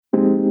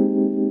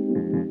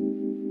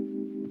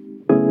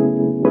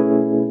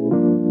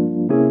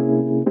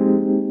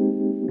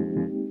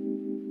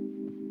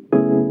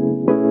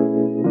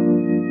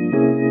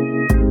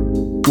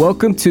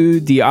Welcome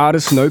to the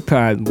Artist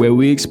Notepad, where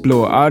we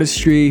explore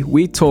artistry,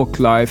 we talk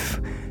life,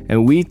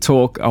 and we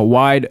talk a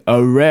wide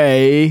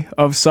array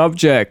of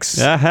subjects.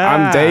 Aha.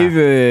 I'm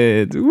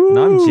David. And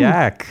I'm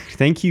Jack.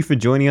 Thank you for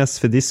joining us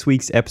for this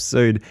week's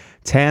episode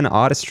 10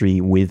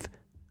 Artistry with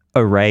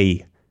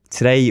Array.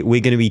 Today, we're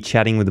going to be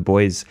chatting with the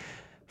boys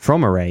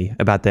from Array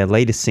about their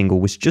latest single,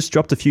 which just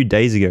dropped a few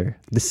days ago.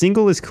 The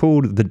single is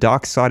called The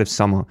Dark Side of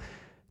Summer.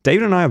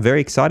 David and I are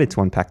very excited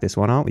to unpack this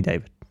one, aren't we,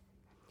 David?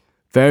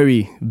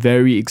 Very,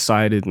 very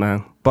excited,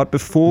 man. But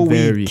before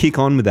we kick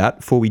on with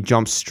that, before we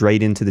jump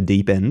straight into the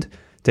deep end,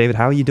 David,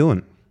 how are you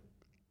doing?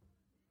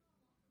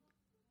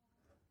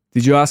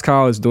 Did you ask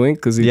how I was doing?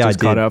 Because it just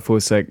cut out for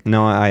a sec.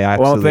 No, I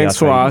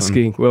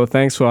absolutely. Well,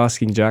 thanks for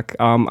asking, Jack.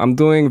 I'm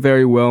doing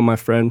very well, my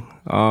friend.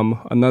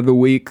 Another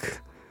week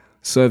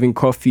serving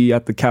coffee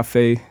at the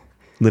cafe.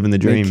 Living the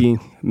dream.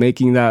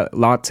 Making that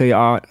latte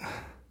art.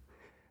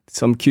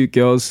 Some cute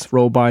girls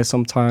roll by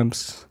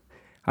sometimes.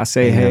 I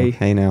say, hey.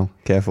 Hey now,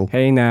 careful.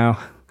 Hey now.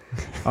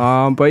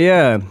 But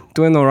yeah,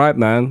 doing all right,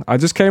 man. I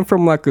just came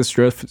from like a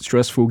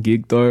stressful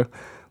gig though. A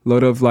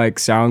lot of like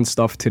sound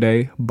stuff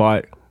today,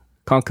 but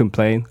can't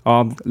complain.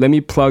 Let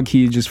me plug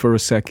here just for a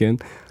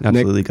second.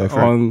 Absolutely, go for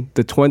it. On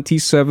the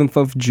 27th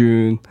of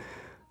June,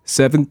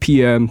 7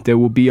 p.m, there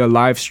will be a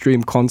live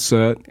stream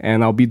concert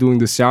and I'll be doing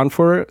the sound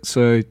for it.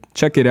 So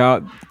check it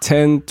out.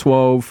 10,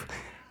 12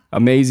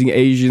 amazing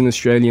Asian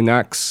Australian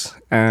acts,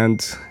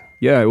 and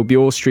yeah, it will be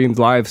all streamed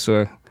live,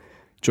 so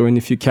join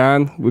if you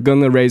can. We're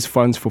gonna raise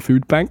funds for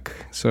food bank,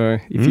 so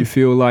if you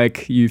feel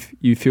like you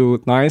feel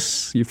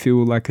nice, you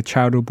feel like a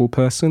charitable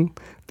person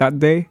that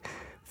day,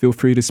 feel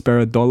free to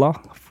spare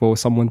 $1 for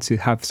someone to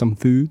have some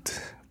food.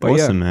 But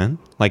awesome, man.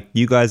 Like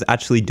you guys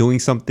actually doing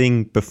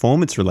something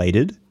performance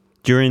related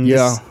during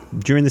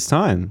this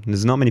time.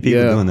 There's not many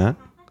people doing that.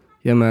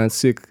 Yeah, man, it's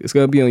sick. It's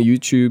gonna be on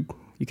YouTube.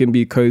 You can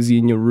be cozy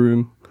in your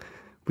room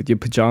with your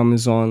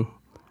pajamas on,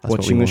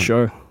 watching the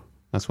show.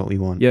 That's what we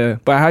want. Yeah,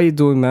 but how you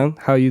doing, man?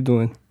 How you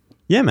doing?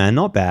 Yeah, man,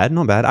 not bad.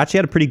 I actually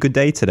had a pretty good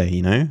day today,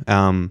 you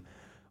know.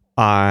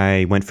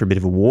 I went for a bit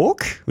of a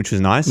walk, which was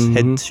nice.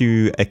 Head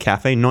to a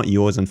cafe, not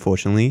yours,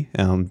 unfortunately.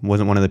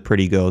 Wasn't one of the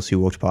pretty girls who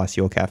walked past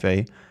your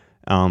cafe.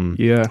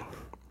 Yeah.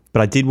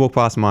 But I did walk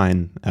past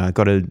mine.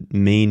 Got a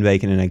mean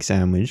bacon and egg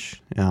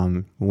sandwich.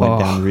 Went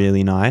down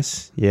really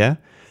nice. Yeah.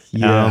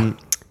 Yeah.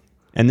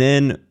 And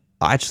then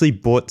I actually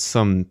bought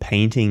some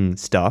painting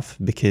stuff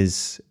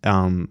because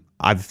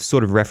I've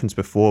sort of referenced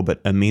before,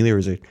 but Amelia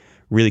is a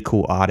really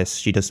cool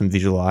artist. She does some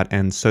visual art,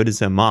 and so does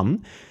her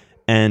mum.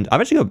 And I've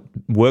actually got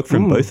work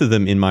from both of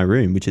them in my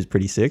room, which is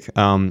pretty sick.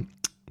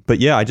 But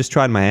yeah, I just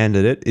tried my hand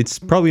at it. It's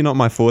probably not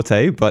my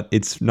forte, but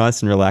it's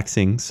nice and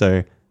relaxing.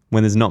 So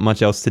when there's not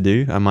much else to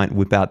do, I might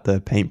whip out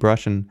the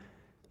paintbrush and,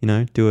 you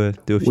know, do a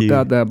few. Whip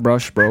out that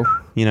brush, bro.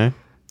 You know,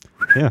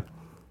 yeah.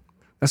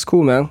 That's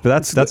cool, man. But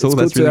that's all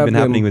that's really been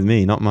happening with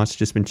me. Not much,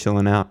 just been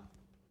chilling out.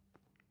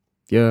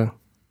 Yeah,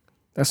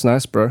 that's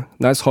nice, bro.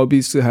 Nice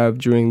hobbies to have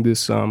during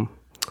this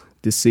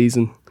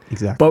season.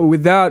 Exactly. But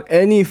without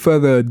any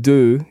further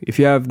ado, if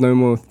you have no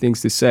more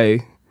things to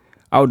say,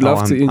 I would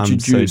love to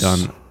introduce. I'm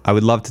so done. I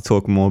would love to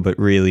talk more, but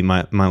really,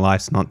 my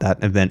life's not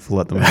that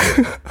eventful at the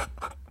moment.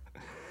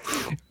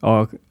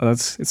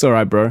 It's all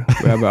right, bro.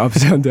 We have our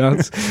ups and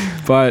downs.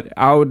 But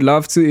I would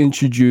love to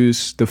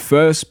introduce the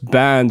first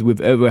band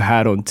we've ever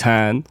had on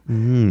Tan.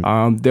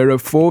 They're a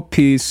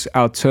 4-piece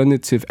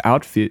alternative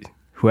outfit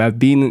who have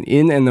been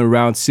in and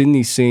around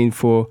Sydney scene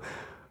for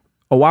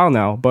a while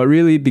now, but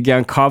really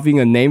began carving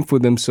a name for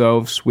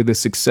themselves with a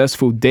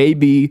successful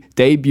debut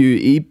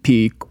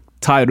EP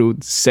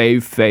titled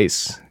Save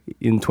Face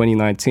in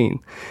 2019.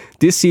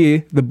 This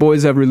year, the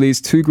boys have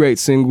released 2 great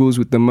singles,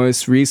 with the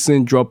most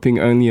recent dropping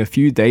only a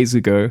few days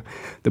ago.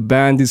 The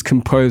band is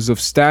composed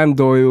of Stan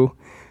Doyle,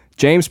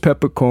 James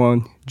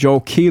Peppercorn,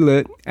 Joel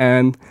Keelet,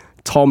 and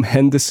Tom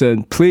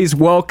Henderson. Please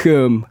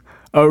welcome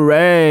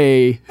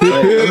Array.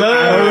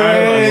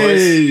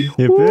 Array. Hip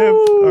hip,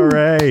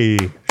 Array.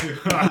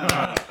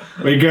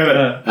 We get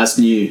it. That's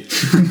new.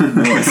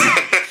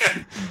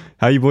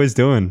 How you boys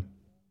doing?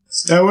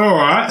 Yeah, we're all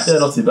right. Yeah,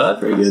 not too bad.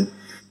 Very good.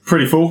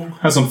 Pretty full.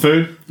 Had some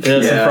food.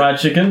 Yeah, some fried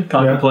chicken.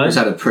 Can't complain. Just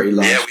had a pretty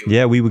lunch.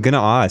 Yeah, we were going to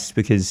ask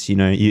because, you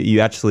know,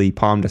 you actually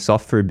palmed us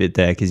off for a bit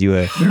there because you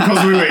were...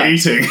 Because we were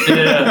eating.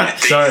 Yeah,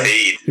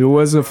 sorry. It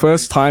was the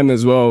first time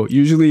as well.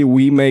 Usually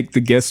we make the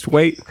guest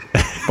wait,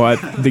 but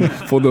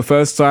for the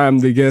first time,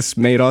 the guest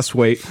made us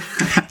wait.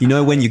 You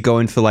know when you go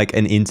in for like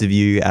an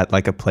interview at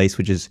like a place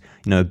which is,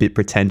 you know, a bit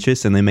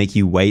pretentious and they make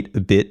you wait a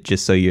bit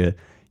just so you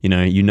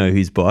know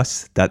who's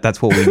boss.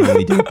 That's what we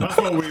normally do. That's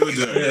what we would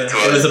do. Yeah,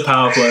 it was a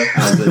power play.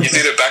 You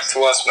did it back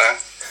to us, man.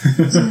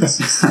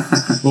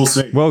 We'll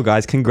see. Well,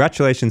 guys,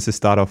 congratulations to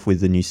start off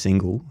with the new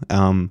single.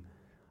 I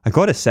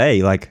gotta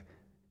say, like,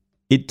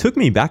 it took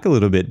me back a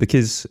little bit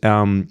because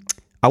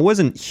I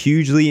wasn't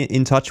hugely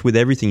in touch with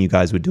everything you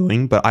guys were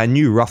doing, but I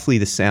knew roughly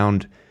the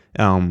sound.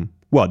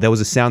 There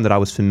was a sound that I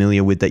was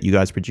familiar with that you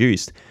guys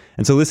produced.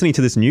 And so listening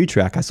to this new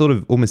track, I sort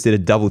of almost did a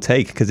double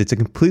take because it's a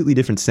completely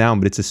different sound,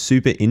 but it's a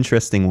super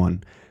interesting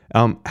one.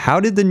 How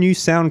did the new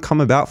sound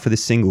come about for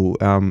this single?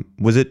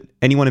 Was it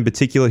anyone in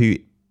particular who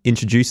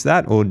introduced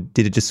that, or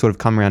did it just sort of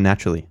come around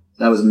naturally?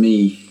 That was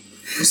me.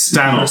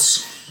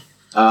 Stanos.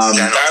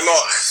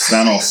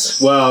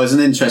 Stanos. Well, there's an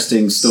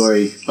interesting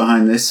story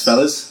behind this,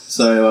 fellas.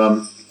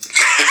 So,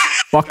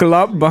 Buckle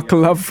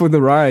up for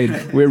the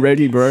ride. We're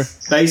ready, bro.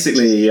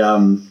 basically,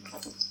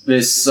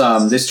 this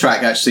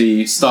track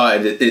actually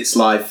started its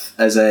life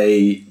as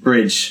a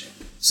bridge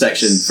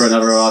section for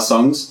another of our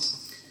songs,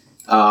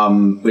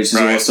 which is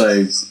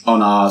also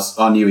on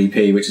our new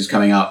EP, which is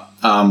coming up.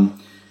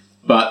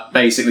 But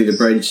basically, the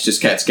bridge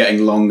just kept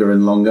getting longer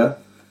and longer,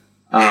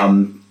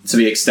 to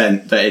the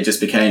extent that it just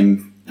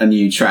became a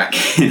new track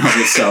in of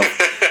itself.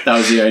 That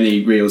was the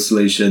only real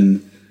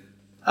solution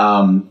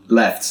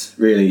left,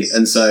 really.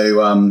 And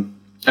so,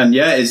 and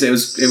yeah, it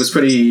was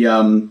pretty.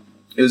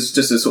 It was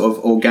just a sort of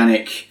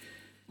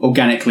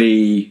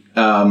organically.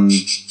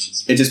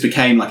 It just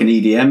became like an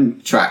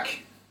EDM track,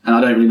 and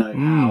I don't really know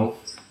how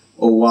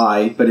or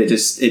why, but it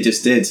just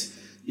did.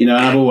 You know,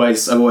 and I've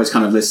always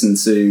kind of listened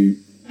to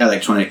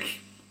electronic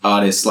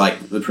artists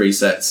like the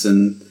Presets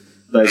and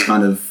those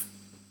kind of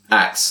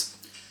acts.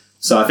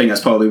 So I think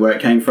that's probably where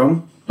it came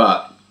from.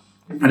 But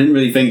I didn't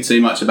really think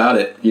too much about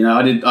it. You know,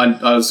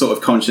 I was sort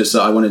of conscious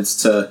that I wanted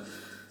to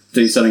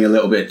do something a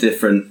little bit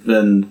different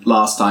than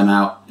last time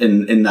out,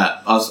 in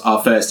that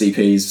our first EP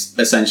is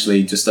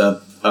essentially just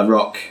a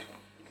rock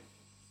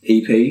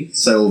EP.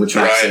 So all the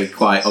tracks are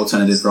quite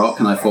alternative rock,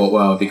 and I thought,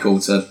 well, it'd be cool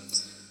to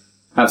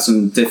have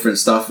some different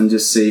stuff and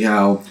just see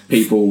how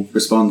people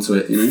respond to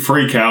it, you know?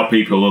 Freak out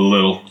people a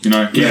little, you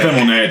know, keep them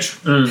on edge.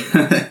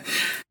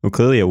 Well,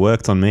 clearly it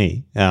worked on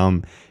me.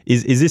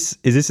 Is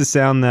this a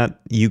sound that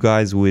you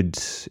guys would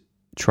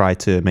try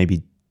to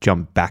maybe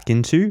jump back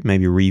into,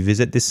 maybe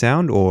revisit this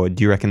sound, or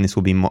do you reckon this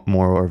will be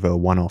more of a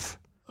one-off?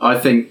 I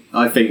think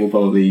we'll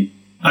probably.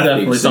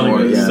 Definitely something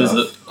to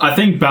revisit. I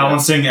think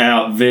balancing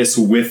out this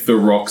with the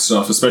rock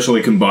stuff,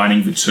 especially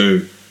combining the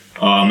two,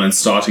 and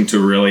starting to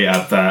really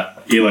add that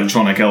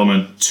electronic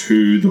element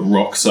to the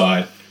rock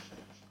side,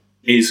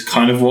 is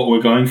kind of what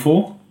we're going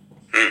for.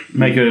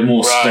 Make it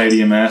more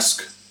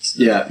stadium-esque,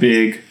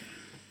 big.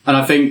 And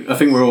I think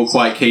we're all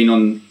quite keen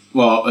on.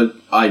 Well,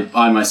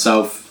 I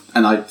myself,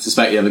 and I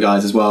suspect the other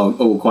guys as well,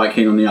 all quite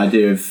keen on the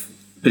idea of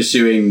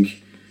pursuing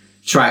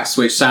tracks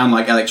which sound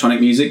like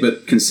electronic music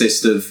but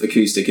consist of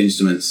acoustic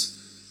instruments.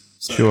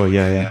 So, Sure,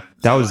 yeah.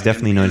 That was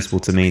definitely noticeable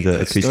to me,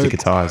 the acoustic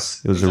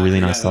guitars. It was a really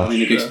nice touch. I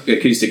mean,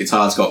 acoustic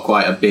guitars got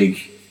quite a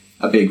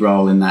big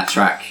role in that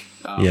track.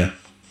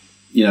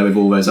 You know, with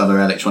all those other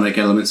electronic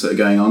elements that are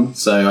going on.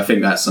 So I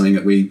think that's something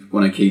that we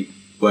want to keep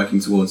working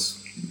towards.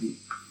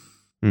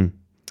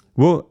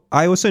 Well,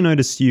 I also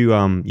noticed you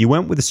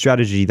went with a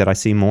strategy that I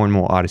see more and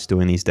more artists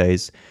doing these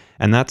days,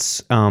 and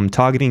that's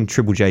targeting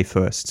Triple J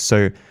first.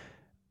 So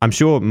I'm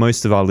sure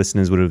most of our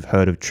listeners would have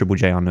heard of Triple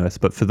J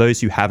Unearthed, but for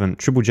those who haven't,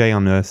 Triple J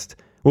Unearthed.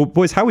 Well,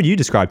 boys, how would you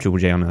describe Triple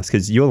J Unearthed?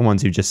 Because you're the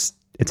ones who just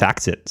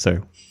attacked it.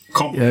 So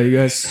Yeah, you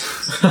guys.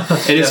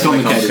 It is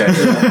complicated.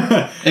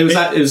 It was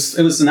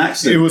an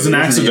accident. It was an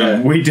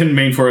accident. Yeah. We didn't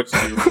mean for it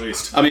to be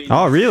released. I mean,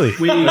 oh, really?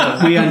 we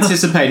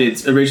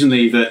anticipated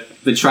originally that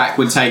the track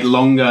would take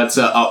longer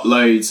to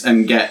upload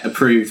and get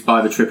approved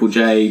by the Triple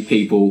J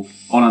people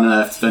on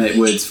Unearthed than it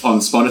would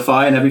on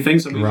Spotify and everything.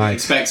 So we were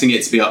expecting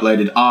it to be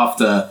uploaded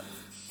after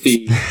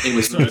it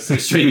was the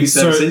streaming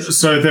services.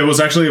 So there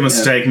was actually a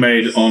mistake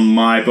made on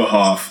my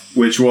behalf,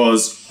 which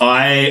was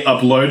I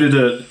uploaded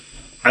it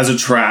as a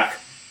track,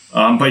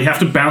 but you have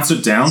to bounce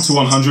it down to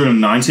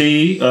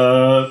 190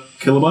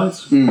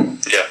 kilobytes.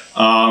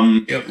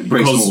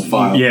 Very small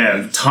file.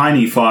 Yeah,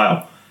 tiny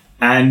file.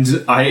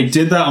 And I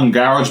did that on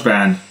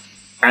GarageBand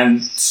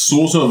and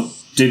sort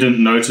of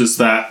didn't notice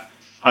that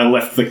I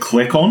left the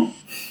click on.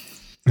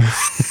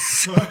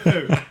 So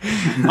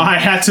I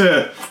had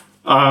to...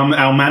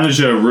 our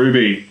manager,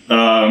 Ruby,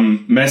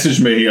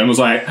 messaged me and was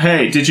like,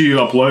 hey, did you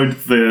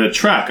upload the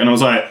track? And I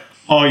was like,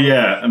 oh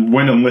yeah, and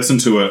went and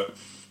listened to it.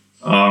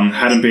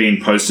 Hadn't been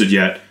posted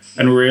yet.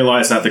 And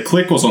realized that the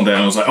click was on there.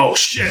 And I was like, oh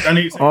shit, I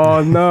need to...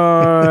 Oh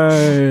no.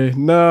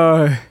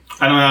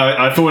 And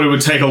I thought it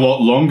would take a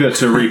lot longer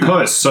to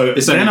repost. So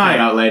It's only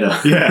out later.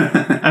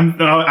 Yeah. And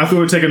I thought it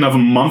would take another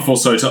month or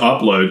so to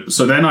upload.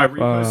 So then I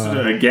reposted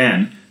it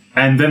again.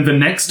 And then the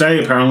next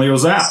day, apparently, it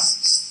was out.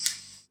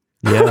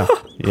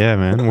 Yeah,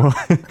 man. Well,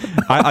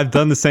 I've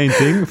done the same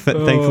thing.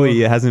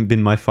 Thankfully, it hasn't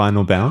been my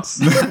final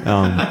bounce.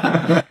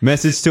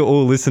 Message to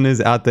all listeners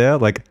out there,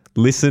 like,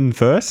 listen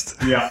first.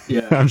 Yeah.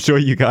 I'm sure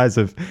you guys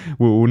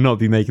will not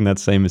be making that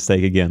same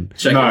mistake again.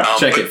 Check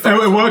it.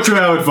 It worked to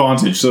our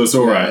advantage, so it's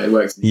all right. It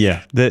works.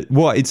 Yeah.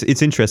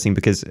 It's interesting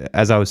because,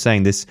 as I was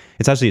saying, it's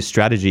actually a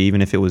strategy,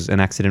 even if it was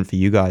an accident for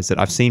you guys, that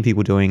I've seen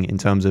people doing in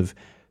terms of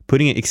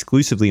putting it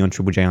exclusively on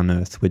Triple J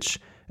Unearthed, which,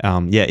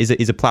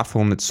 is a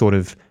platform that's sort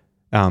of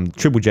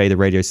Triple J, the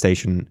radio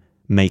station,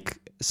 make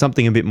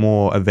something a bit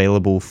more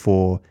available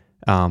for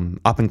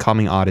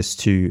up-and-coming artists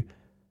to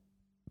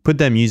put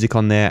their music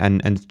on there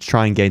and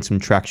try and gain some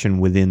traction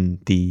within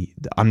the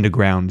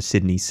underground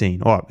Sydney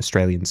scene or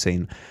Australian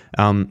scene.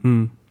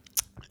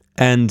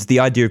 And the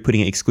idea of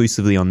putting it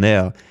exclusively on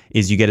there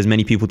is you get as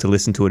many people to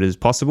listen to it as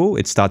possible.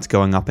 It starts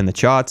going up in the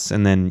charts,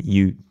 and then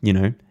you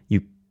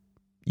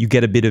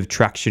get a bit of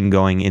traction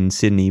going in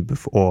Sydney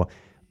before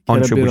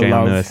on Triple J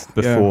on Earth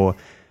before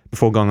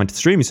going on to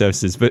streaming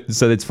services. But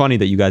so it's funny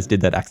that you guys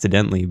did that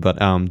accidentally. But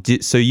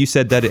so you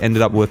said that it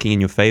ended up working in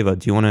your favor.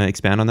 Do you want to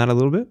expand on that a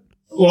little bit?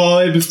 Well,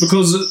 it was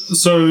because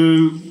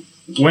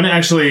when it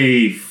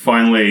actually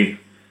finally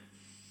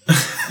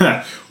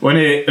when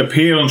it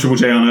appeared on Triple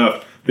J on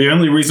Earth, the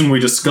only reason we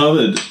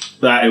discovered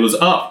that it was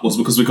up was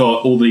because we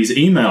got all these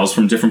emails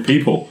from different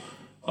people.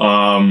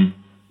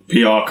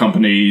 PR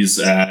companies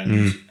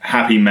and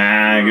Happy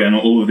Mag and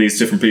all of these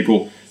different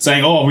people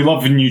saying, "Oh, we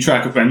love the new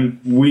track," and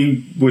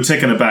we were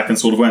taken aback and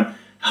sort of went,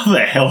 "How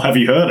the hell have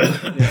you heard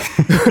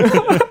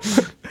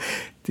it?"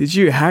 Did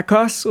you hack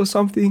us or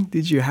something?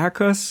 Did you hack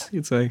us?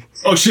 It's like,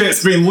 oh shit,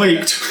 it's been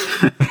leaked.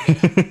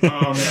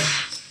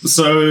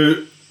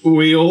 So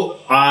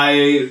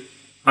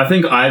I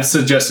think I've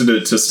suggested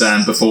it to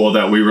Stan before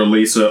that we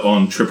release it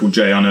on Triple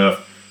J on Earth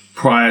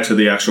prior to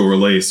the actual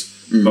release.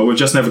 But we've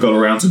just never got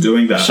around to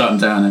doing that. Shut them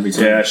down every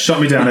time. Yeah, shut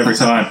me down every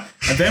time.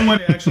 And then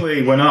when it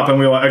actually went up and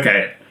we were like,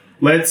 okay,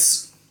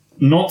 let's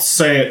not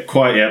say it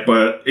quite yet,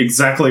 but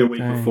exactly a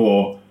week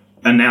before,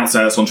 announce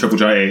that it's on Triple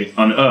J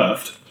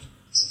Unearthed,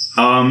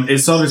 it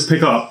started to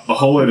pick up a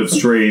whole load of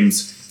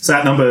streams. It's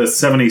at number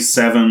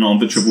 77 on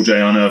the Triple J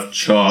Unearthed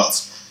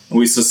charts. And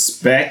we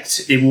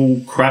suspect it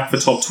will crack the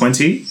top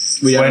 20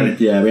 when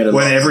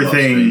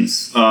everything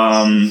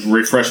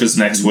refreshes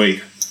next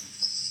week.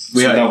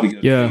 That'll be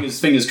good. Yeah.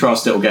 Fingers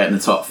crossed it'll get in the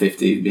top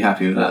 50. We'd be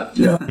happy with that.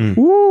 Yeah.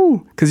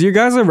 Woo! Because you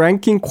guys are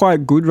ranking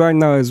quite good right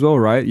now as well,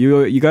 right?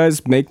 You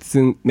guys made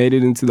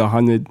it into the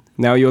 100.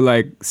 Now you're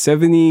like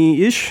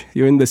 70-ish.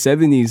 You're in the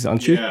 70s,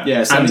 aren't you?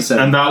 Yeah,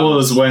 77. And that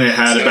was when it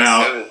had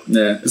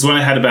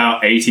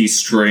about 80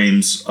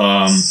 streams.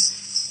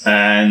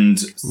 And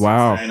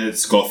wow. And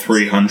it's got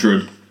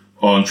 300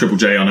 on Triple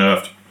J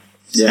Unearthed.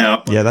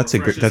 Yeah. Yeah, that's a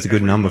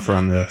good number for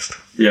Unearthed.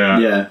 Yeah.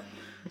 Yeah.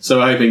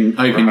 So hoping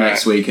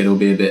next week it'll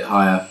be a bit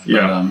higher.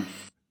 Yeah.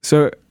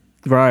 So,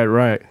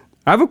 right.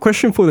 I have a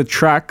question for the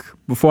track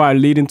before I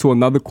lead into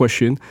another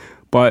question.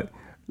 But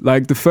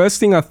like the first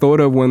thing I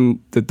thought of when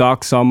the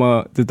Dark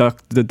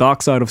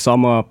Side of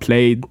Summer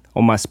played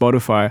on my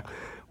Spotify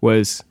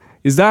was,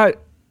 is that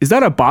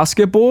a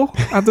basketball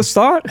at the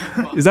start?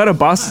 Is that a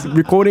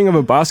recording of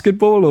a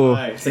basketball or?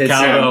 It's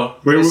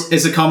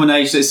a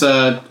combination. It's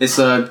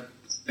a.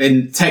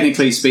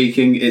 Technically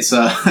speaking, it's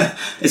a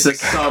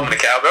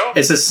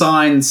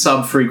signed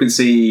sub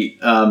frequency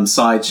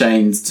side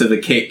chained to the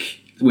kick,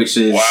 which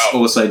is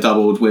also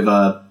doubled with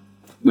a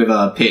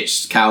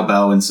pitched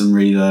cowbell and some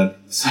reverb.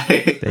 So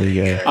there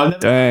you go.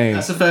 Dang.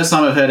 That's the first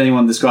time I've heard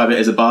anyone describe it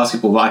as a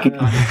basketball, but I can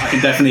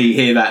definitely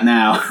hear that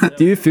now.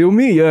 Do you feel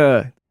me?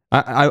 Yeah.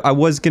 I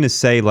was going to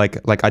say,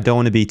 like I don't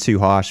want to be too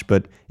harsh,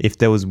 but if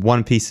there was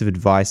one piece of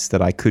advice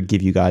that I could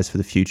give you guys for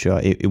the future,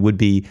 it would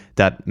be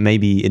that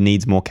maybe it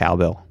needs more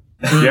cowbell.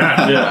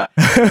 Yeah.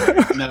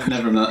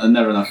 Never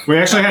enough. We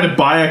actually had to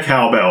buy a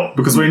cowbell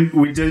because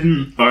we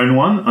didn't own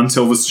one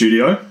until the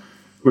studio.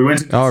 We went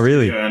to the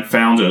studio and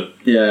found it.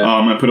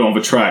 Yeah. And put it on the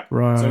track.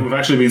 Right. So we've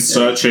actually been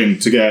searching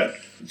to get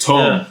Tom.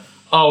 Yeah.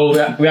 Oh,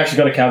 we actually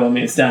got a cowbell.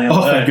 Me and Stanley.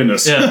 Oh, thank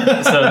goodness.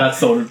 Yeah. So that's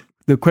sorted.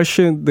 The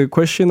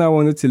question I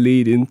wanted to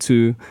lead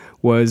into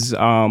was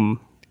kind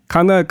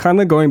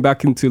of going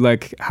back into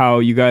like how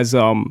you guys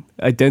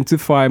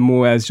identify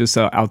more as just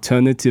an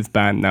alternative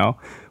band now.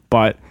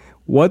 But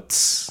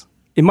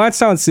it might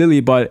sound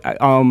silly, but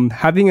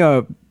having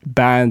a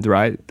band,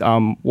 right?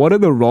 What are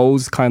the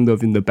roles kind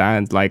of in the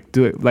band? Like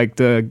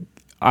the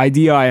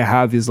idea I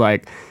have is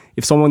like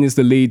if someone is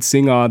the lead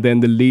singer,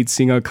 then the lead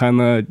singer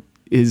kind of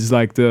is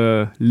like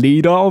the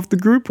leader of the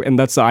group, and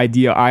that's the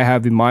idea I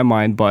have in my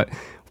mind. But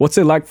what's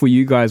it like for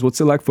you guys?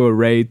 What's it like for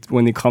Array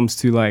when it comes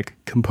to like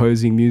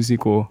composing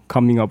music or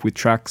coming up with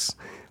tracks?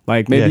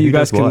 Like maybe you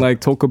guys can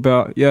like talk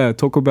about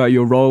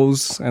your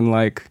roles and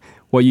like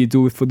what you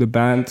do for the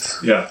band.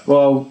 Yeah.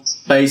 Well,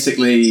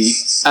 basically,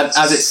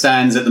 as it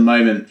stands at the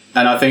moment,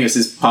 and I think this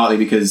is partly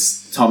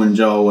because Tom and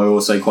Joel were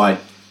also quite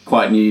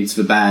new to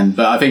the band,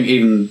 but I think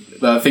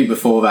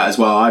before that as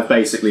well, I've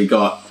basically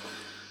got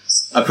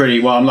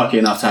I'm lucky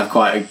enough to have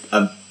quite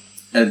an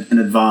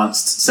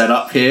advanced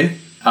setup here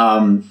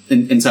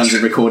in terms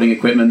of recording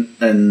equipment,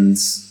 and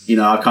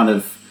I kind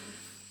of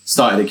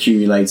started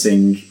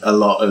accumulating a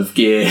lot of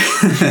gear.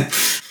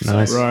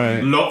 Nice.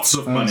 Right. Lots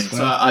of money. So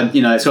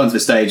it's gone to a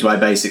stage where I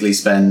basically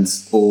spend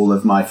all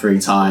of my free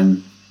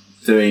time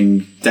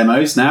doing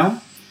demos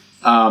now.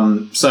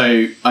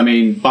 So I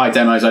mean, by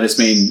demos, I just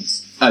mean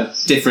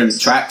different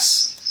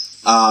tracks.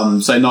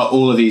 So not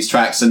all of these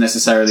tracks are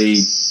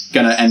necessarily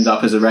going to end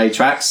up as Array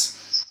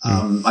tracks.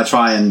 I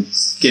try and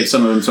give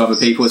some of them to other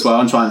people as well,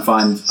 and try and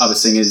find other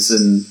singers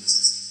and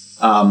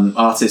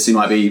artists who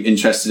might be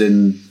interested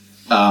in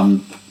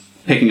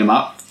picking them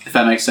up, if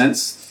that makes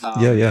sense.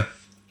 Yeah.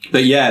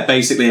 But yeah,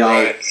 basically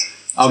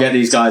I'll get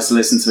these guys to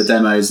listen to the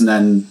demos, and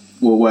then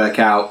we'll work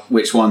out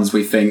which ones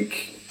we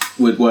think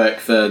would work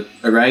for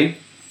Array.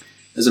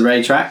 as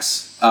array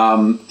tracks,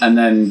 and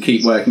then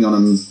keep working on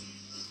them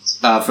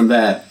from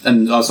there.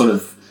 And I'll sort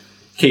of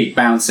keep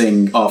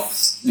bouncing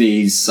off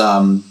these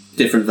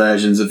different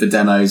versions of the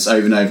demos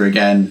over and over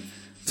again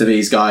to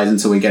these guys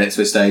until we get it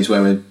to a stage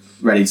where we're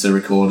ready to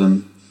record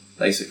them,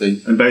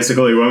 basically. And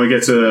basically, when we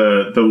get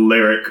to the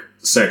lyric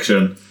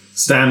section,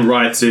 Stan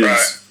writes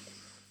his...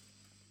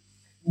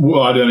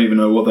 Well, I don't even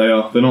know what they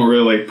are. They're not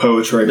really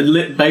poetry.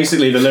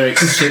 Basically, the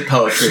lyrics... Shit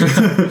poetry.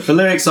 the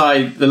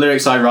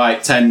lyrics I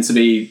write tend to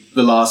be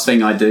the last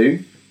thing I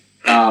do.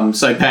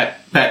 So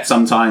Pep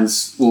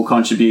sometimes will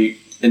contribute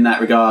in that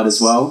regard as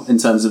well, in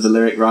terms of the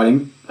lyric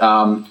writing.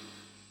 But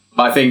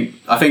I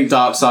think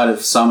Dark Side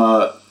of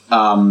Summer...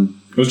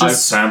 it was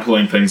just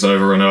sampling things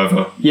over and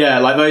over. Yeah,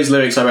 like those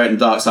lyrics I wrote in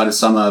Dark Side of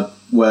Summer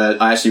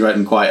I actually wrote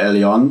them quite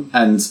early on,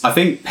 and I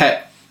think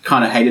Pep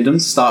kind of hated them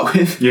to start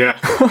with. Yeah.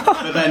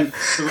 But then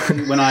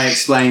when I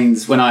explained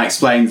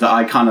that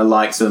I kind of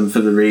liked them for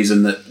the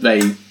reason that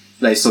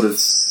they sort of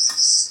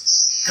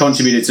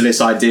contributed to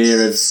this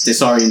idea of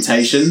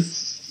disorientation,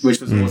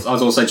 which was I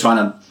was also trying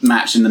to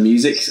match in the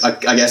music.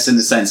 I guess in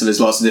the sense of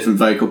there's lots of different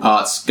vocal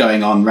parts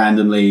going on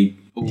randomly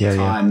all the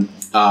time.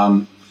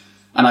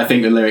 And I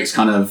think the lyrics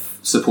kind of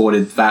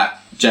supported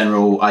that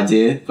general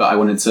idea that I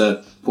wanted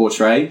to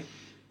portray.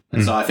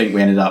 And so I think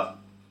we ended up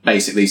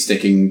basically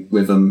sticking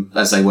with them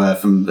as they were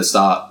from the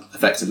start,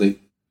 effectively.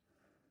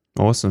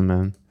 Awesome,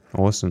 man.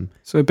 Awesome.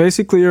 So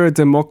basically, you're a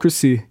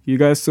democracy. You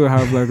guys still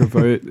have like a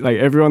vote. Like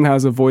everyone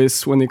has a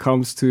voice when it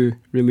comes to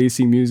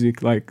releasing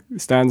music. Like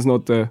Stan's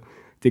not the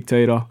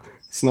dictator.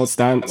 It's not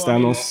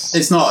Stanos.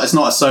 It's not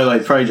a solo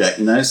project,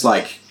 you know. It's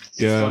like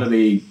it's gotta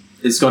be.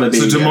 It's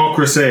a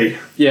democracy.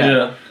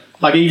 Yeah.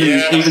 Like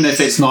even if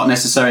it's not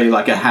necessarily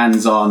like a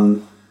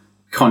hands-on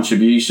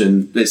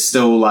contribution, it's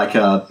still like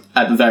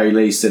at the very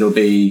least it'll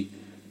be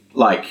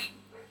like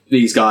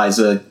these guys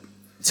are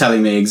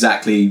telling me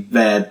exactly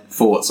their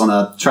thoughts on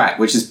a track,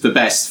 which is the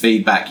best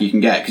feedback you can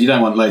get, because you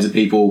don't want loads of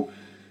people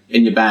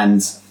in your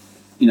band,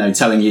 you know,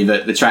 telling you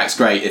that the track's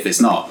great if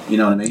it's not. You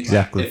know what I mean?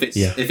 Exactly.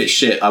 If it's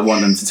shit, I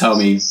want them to tell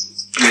me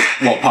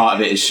what part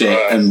of it is shit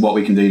and what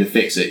we can do to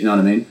fix it. You know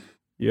what I mean?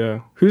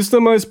 Yeah. Who's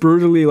the most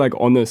brutally like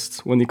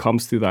honest when it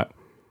comes to that?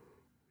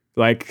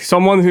 Like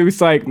someone who's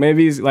like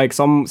maybe like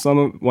some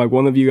like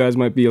one of you guys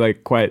might be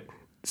like quite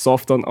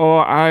soft on,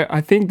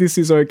 I think this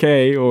is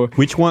okay, or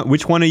which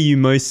one are you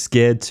most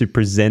scared to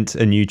present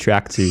a new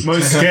track to?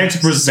 Most scared to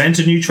present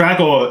a new track,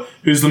 or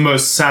who's the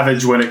most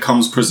savage when it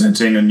comes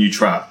presenting a new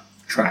track?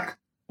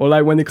 Or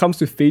like when it comes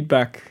to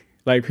feedback,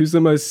 like who's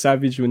the most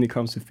savage when it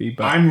comes to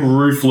feedback? I'm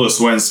ruthless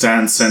when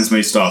Stan sends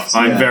me stuff.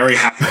 I'm very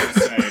happy to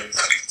say it.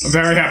 I'm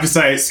very happy to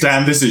say,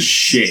 Stan, this is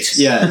shit.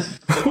 Yeah.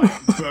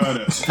 Burn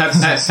it. Pep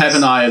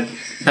and I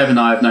have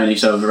known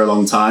each other for a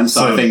long time,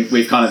 so I think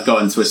we've kind of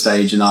gotten to a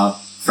stage in our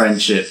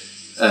friendship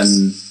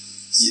and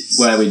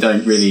where we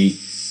don't really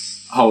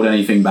hold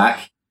anything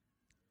back.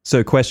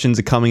 So questions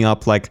are coming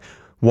up like,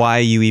 why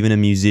are you even a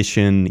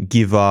musician?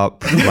 Give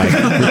up, like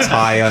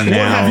retire now.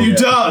 What have you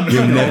done?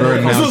 You'll never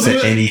amount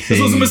to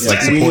anything. Like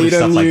supportive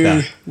stuff like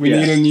that. We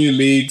need a new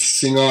lead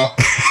singer.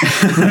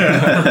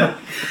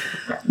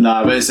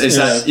 No, but it's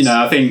that, you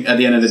know, I think at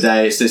the end of the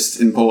day, it's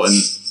just important,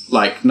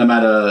 like, no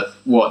matter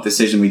what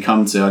decision we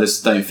come to, I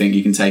just don't think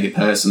you can take it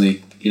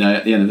personally. You know,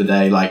 at the end of the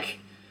day, like,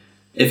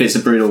 if it's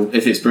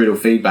brutal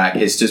feedback,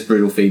 it's just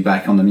brutal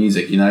feedback on the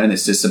music, you know, and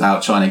it's just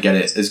about trying to get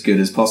it as good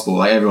as possible.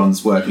 Like,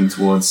 everyone's working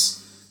towards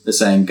the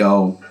same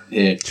goal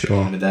here at the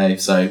end of the day.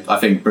 So I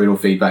think brutal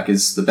feedback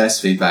is the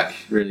best feedback,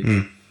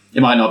 really.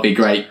 It might not be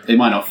great, it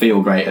might not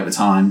feel great at the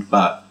time,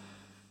 but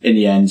in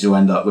the end, you'll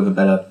end up with a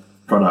better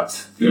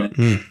product. You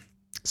know?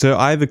 So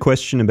I have a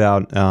question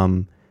about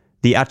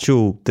the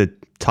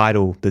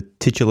title, the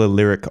titular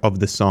lyric of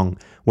the song.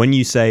 When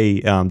you say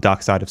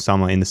Dark Side of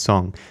Summer in the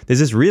song, there's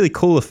this really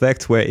cool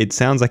effect where it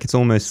sounds like it's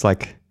almost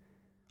like,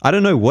 I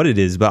don't know what it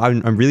is, but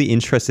I'm really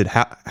interested.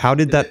 How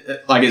did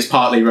that... Like it's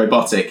partly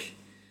robotic.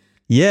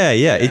 Yeah.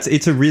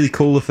 It's a really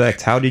cool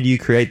effect. How did you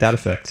create that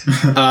effect?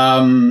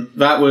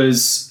 That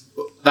was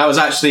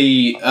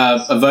actually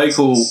a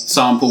vocal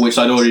sample which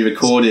I'd already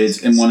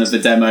recorded in one of the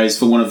demos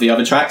for one of the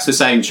other tracks, the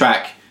same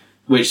track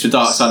which the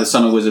Dark Side of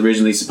Summer was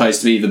originally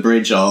supposed to be the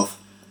bridge of.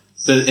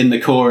 But in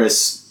the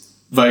chorus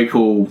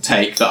vocal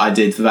take that I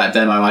did for that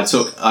demo, I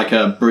took like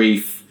a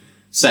brief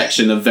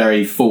section of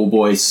very full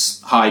voice,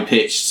 high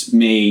pitched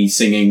me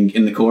singing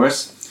in the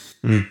chorus,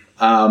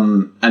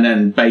 and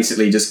then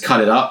basically just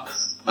cut it up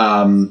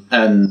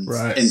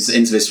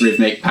into this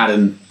rhythmic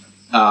pattern,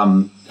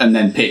 and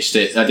then pitched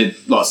it. I did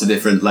lots of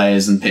different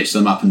layers and pitched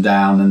them up and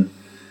down, and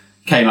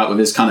came up with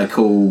this kind of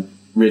cool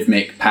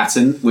rhythmic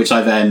pattern, which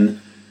I then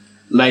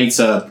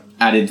later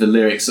added the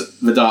lyrics,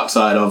 "The Dark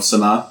Side of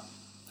Summer,"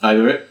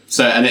 over it.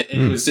 So, and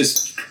it was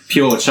just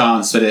pure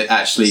chance that it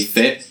actually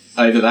fit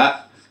over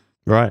that.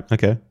 Right.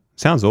 Okay.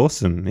 Sounds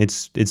awesome.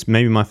 It's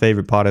maybe my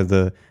favorite part of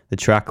the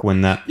track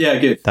when that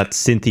good that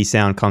synthy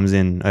sound comes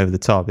in over the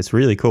top. It's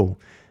really cool.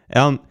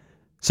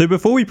 So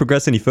before we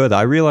progress any further,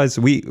 I realize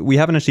we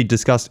haven't actually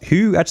discussed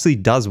who actually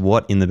does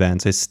what in the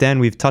band. So Stan,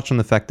 we've touched on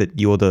the fact that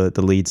you're the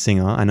lead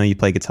singer. I know you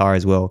play guitar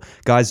as well.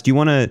 Guys, do you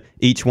want to,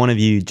 each one of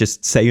you,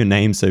 just say your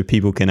name so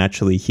people can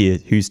actually hear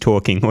who's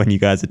talking when you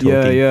guys are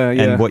talking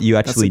and what you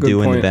actually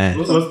do in the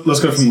band? Let's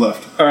go from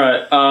left. All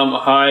right.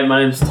 Hi,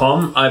 my name's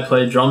Tom. I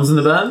play drums in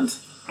the band.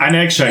 An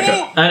egg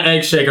shaker. And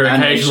egg shaker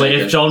occasionally.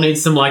 If Joel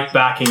needs some like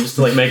backing just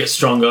to like make it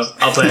stronger,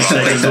 I'll play egg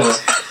shaker as well.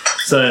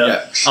 So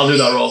yeah, I'll do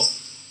that role.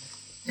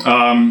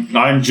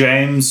 I'm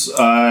James.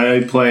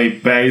 I play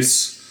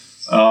bass,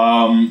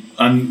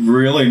 and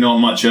really not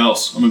much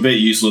else. I'm a bit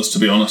useless, to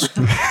be honest.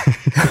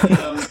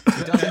 I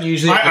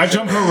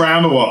jump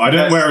around a lot. I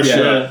don't wear a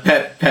shirt.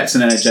 Pep's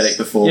an energetic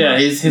performer. Yeah,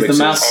 he's the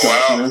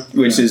mascot. You know?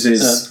 Which is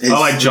his I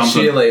like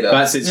jumping. cheerleader.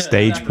 That's his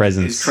Stage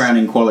presence. His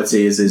crowning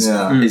quality is his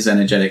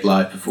energetic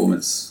live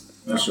performance.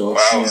 For sure.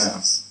 Wow.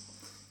 Yeah.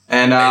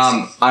 And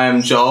I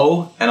am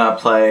Joel, and I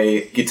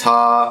play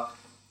guitar,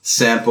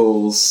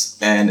 samples,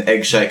 and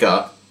egg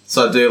shaker.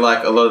 So I do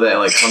like a lot of the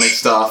electronic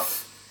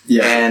stuff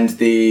and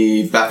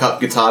the backup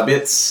guitar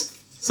bits.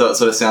 So it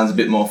sort of sounds a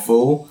bit more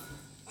full.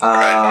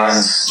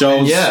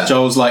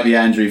 Joel's like the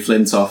Andrew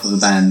Flintoff of the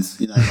band.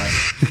 You know,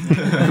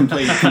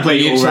 like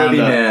complete all Utility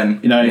rounder. man.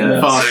 You know,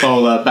 fast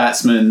bowler,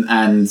 batsman,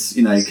 and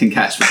you know can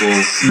catch the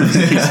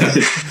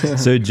ball.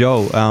 So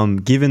Joel,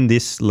 given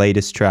this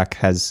latest track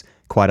has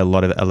quite a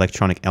lot of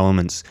electronic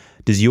elements,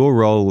 does your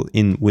role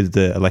in with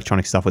the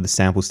electronic stuff, with the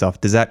sample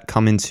stuff, does that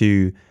come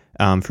into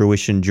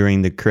fruition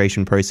during the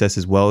creation process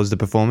as well as the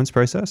performance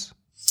process?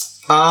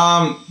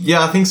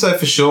 Yeah, I think so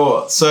for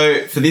sure.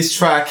 So for this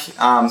track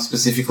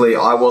specifically,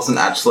 I wasn't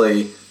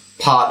actually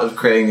part of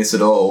creating this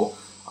at all.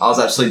 I was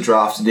actually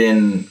drafted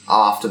in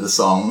after the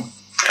song.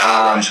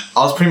 I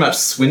was pretty much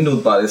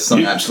swindled by this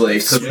song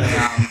actually.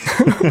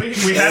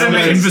 We had him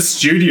in the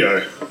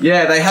studio.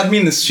 Yeah, they had me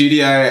in the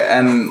studio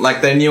and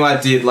like they knew I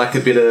did like a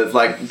bit of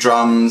like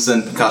drums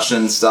and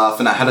percussion stuff,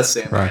 and I had a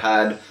sample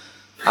pad.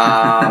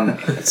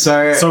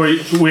 So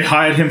we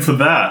hired him for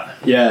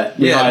that. We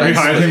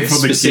hired him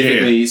for the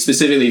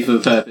specifically for the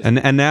purpose.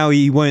 And now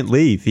he won't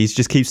leave. He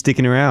just keeps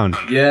sticking around.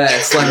 Yeah,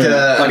 it's like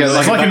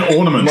It's like an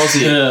ornament.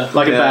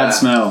 Like a bad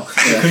smell.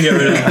 Couldn't get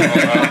rid of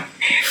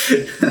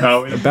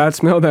it. A bad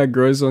smell that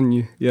grows on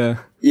you. Yeah.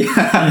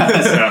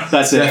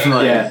 That's it.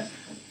 Definitely. Yeah.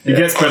 It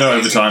gets better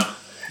over time.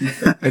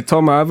 Hey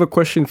Tom, I have a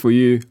question for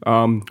you.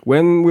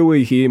 When will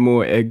we hear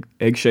more egg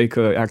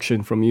shaker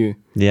action from you?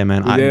 Yeah,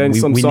 man.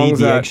 Some we need songs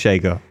the that- egg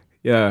shaker.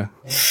 Yeah.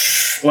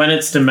 When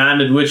it's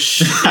demanded,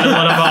 which in a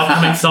lot of our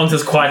upcoming songs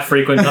is quite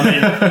frequent.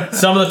 I mean,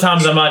 some of the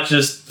times I might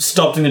just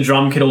stop doing the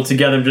drum kit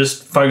altogether and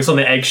just focus on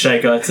the egg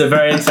shaker. It's a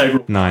very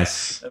integral.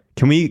 Nice.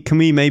 Can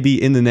we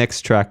maybe in the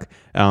next track,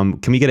 can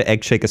we get an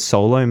egg shaker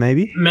solo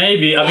maybe?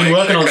 Maybe. I've been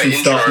working on some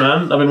stuff,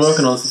 man. I've been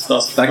working on some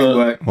stuff. That could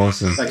work.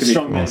 Awesome. That could be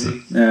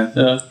Awesome.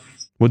 Yeah.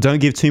 Well, don't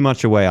give too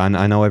much away.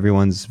 I know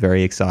everyone's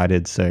very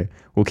excited, so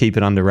we'll keep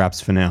it under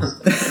wraps for now.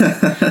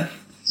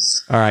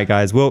 All right,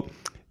 guys. Well,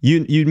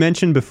 you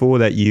mentioned before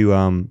that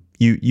you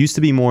used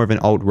to be more of an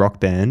alt rock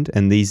band,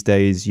 and these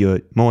days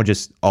you're more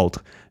just alt.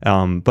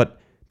 But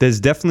there's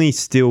definitely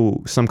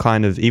still some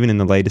kind of, even in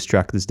the latest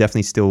track, there's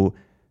definitely still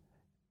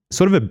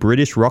sort of a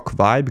British rock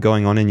vibe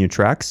going on in your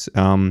tracks.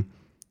 And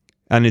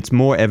it's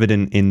more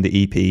evident in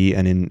the EP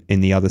and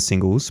in the other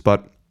singles.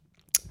 But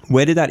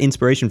where did that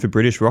inspiration for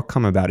British rock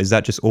come about? Is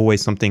that just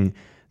always something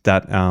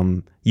that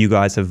you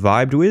guys have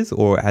vibed with,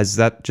 or has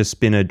that just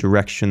been a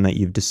direction that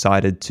you've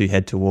decided to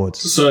head towards?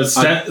 So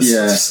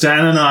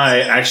Stan and I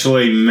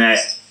actually met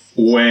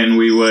when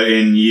we were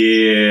in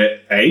year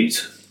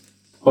 8.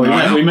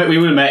 Well, we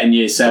would have met in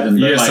year 7.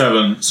 Year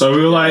 7. So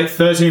we were like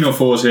 13 or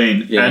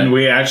 14, and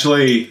we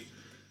actually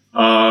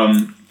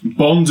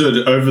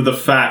bonded over the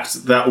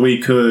fact that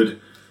we could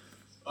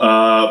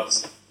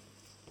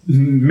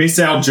miss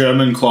our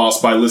German class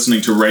by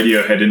listening to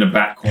Radiohead in a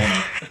back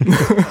corner.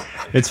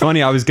 It's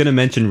funny, I was going to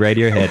mention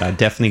Radiohead. I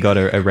definitely got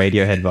a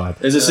Radiohead vibe.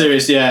 There's a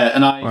serious,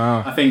 and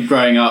I think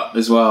growing up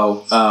as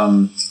well,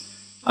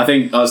 I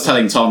think I was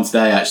telling Tom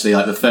today actually,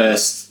 like the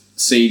first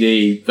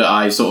CD that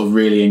I sort of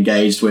really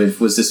engaged with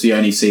was just the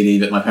only CD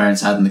that my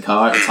parents had in the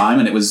car at the time,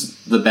 and it was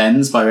The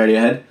Bends by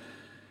Radiohead.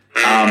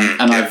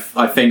 And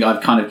I think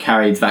I've kind of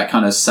carried that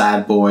kind of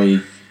sad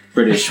boy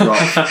British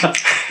rock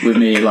with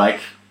me,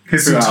 like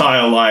his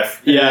entire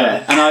life.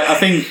 Yeah, and I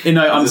think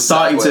I'm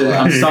starting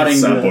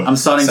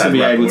to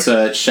be able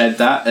to shed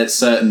that at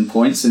certain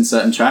points in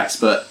certain tracks,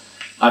 but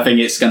I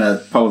think it's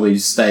gonna probably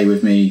stay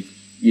with me,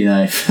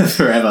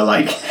 forever.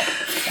 Like,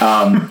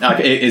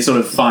 it sort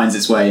of finds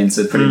its way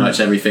into pretty much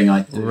everything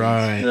I do.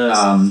 Right.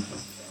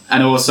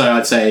 And also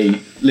I'd say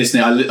I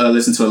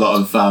listened to a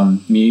lot of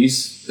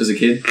Muse as a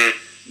kid.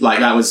 Like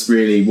that was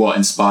really what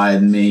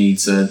inspired me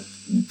to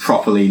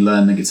properly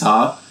learn the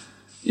guitar.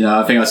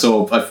 I think I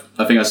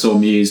saw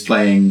Muse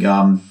playing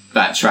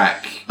that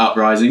track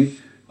Uprising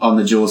on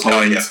the Jules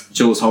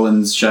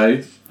Holland's show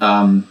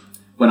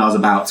when I was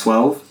about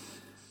 12,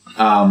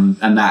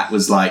 and that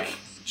was like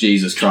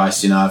Jesus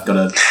Christ, I've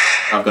got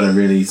to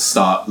really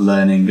start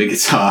learning the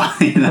guitar,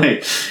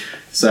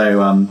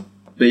 So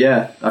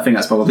yeah, I think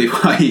that's probably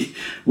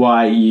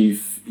why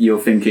you're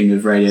thinking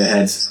of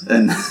Radiohead.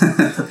 And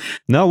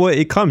No, well,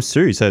 it comes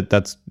through, so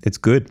it's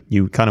good.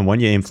 You kind of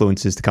want your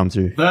influences to come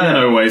through. That and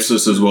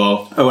Oasis as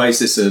well.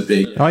 Oasis are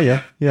big. Oh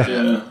yeah.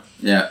 Yeah.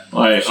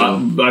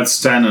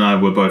 Stan and I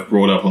were both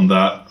brought up on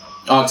that.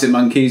 Arctic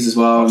Monkeys as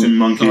well. Arctic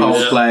Monkeys.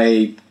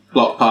 Coldplay,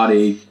 Block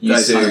Party,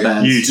 those kind of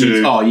bands.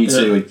 U2. Oh,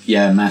 U2,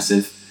 yeah,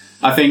 massive.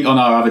 I think on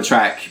our other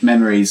track,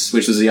 Memories,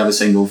 which was the other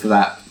single for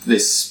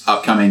this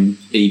upcoming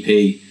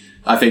EP,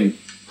 I think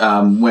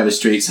Where the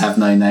Streets Have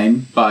No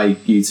Name by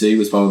U2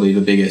 was probably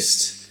the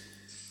biggest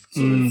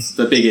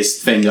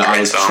thing that I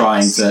was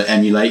trying to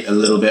emulate a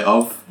little bit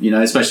of,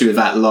 especially with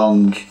that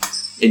long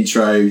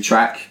intro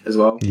track as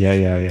well.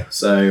 Yeah.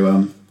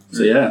 So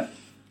yeah,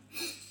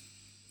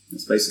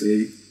 that's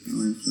basically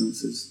my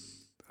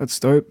influences. That's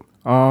dope.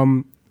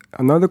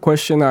 Another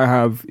question I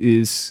have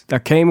is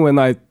that came when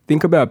I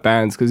think about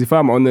bands, because if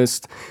I'm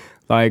honest,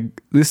 like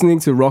listening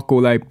to rock or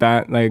like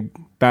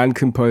band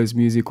composed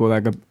music or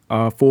like a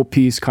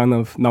 4-piece kind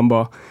of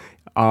number,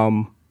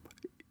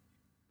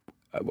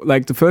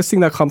 like the first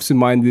thing that comes to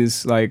mind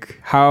is like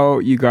how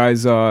you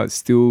guys are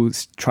still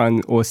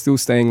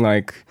staying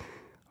like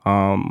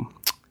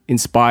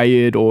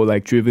inspired or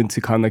like driven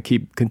to kind of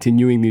keep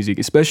continuing music,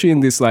 especially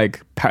in this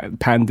like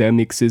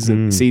pandemic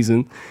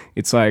season.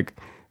 It's like,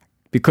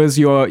 because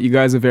you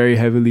guys are very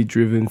heavily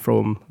driven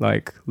from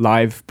like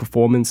live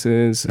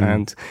performances,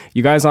 and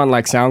you guys aren't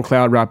like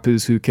SoundCloud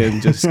rappers who can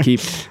just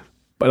keep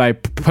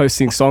like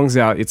posting songs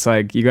out. It's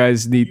like you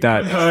guys need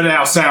that. Heard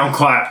our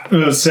SoundCloud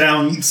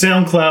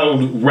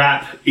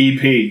rap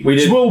EP,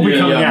 which will be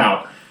coming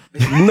out.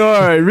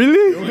 No,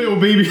 really? It'll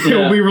be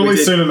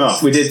released soon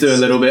enough. We did do a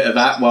little bit of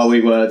that while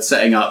we were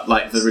setting up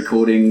like the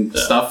recording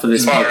stuff for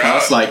this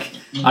podcast. Like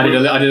I did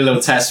a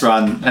little test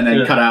run and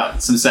then cut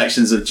out some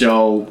sections of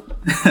Joel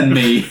and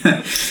me,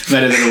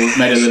 made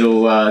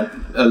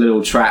a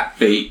little trap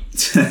beat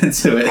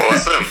to it.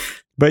 Awesome.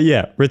 But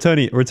yeah,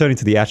 returning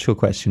to the actual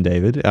question,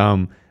 David.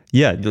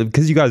 Yeah,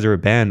 because you guys are a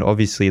band,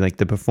 obviously, like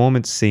the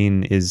performance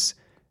scene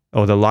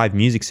or the live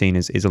music scene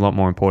is a lot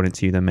more important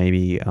to you than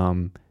maybe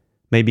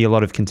a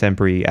lot of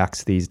contemporary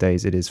acts these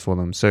days it is for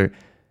them. So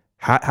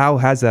how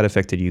has that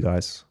affected you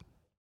guys?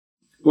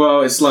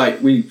 Well, it's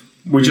like we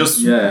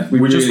just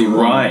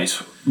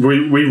write.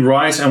 We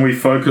write and we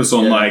focus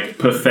on like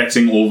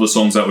perfecting all the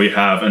songs that we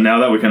have. And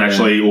now that we can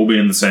actually all be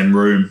in the same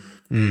room,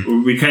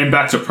 we came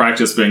back to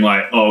practice being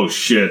like, oh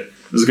shit,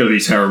 this is going to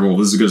be terrible.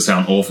 This is going to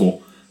sound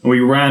awful. And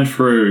we ran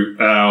through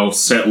our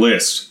set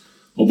list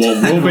of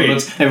what will be.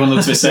 Everyone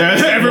looks at the set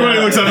list. Everybody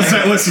looks at the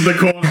set list in the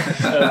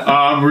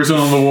corner, written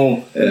on the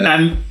wall. Yeah.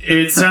 And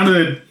it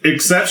sounded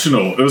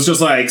exceptional. It was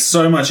just like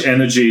so much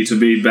energy to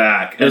be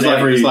back. It was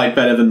like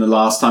better than the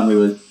last time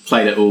we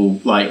played it all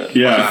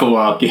before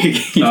our gig.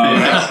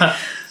 I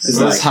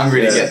was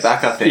hungry to get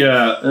back, I think.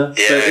 So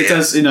it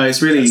does, it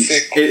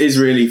is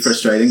really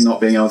frustrating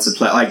not being able to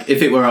play. Like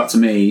if it were up to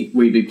me,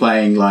 we'd be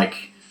playing like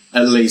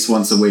at least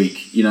once a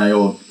week,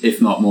 or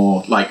if not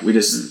more. Like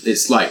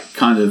it's like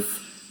kind of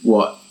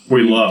what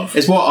we love.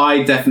 It's what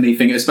I definitely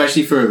think,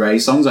 especially for Array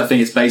songs. I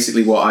think it's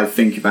basically what I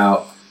think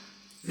about,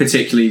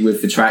 particularly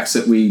with the tracks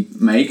that we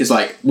make. Is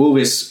like, will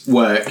this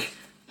work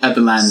at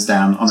the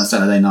Lansdowne on a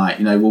Saturday night?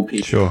 Will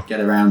people get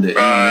around it?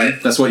 Right.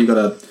 That's what you got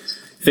to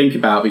think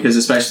about, because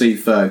especially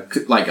for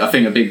like, I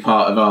think a big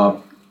part of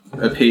our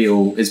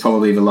appeal is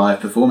probably the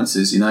live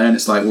performances. And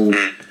it's like, well,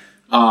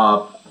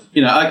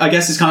 I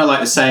guess it's kind of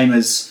like the same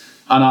as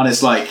an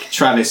artist like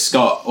Travis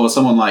Scott or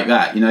someone like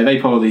that. They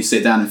probably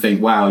sit down and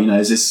think, wow,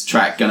 is this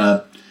track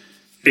gonna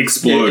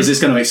explode? Is this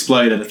going to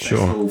explode at a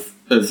festival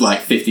of like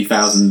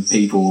 50,000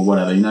 people or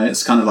whatever?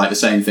 It's kind of like the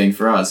same thing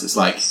for us. It's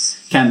like,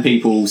 can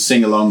people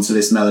sing along to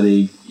this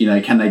melody?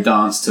 Can they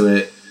dance to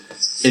it?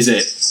 Is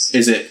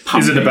it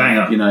pumping? Is it a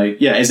banger?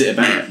 Is it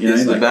a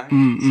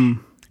banger?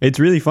 It's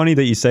really funny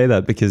that you say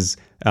that, because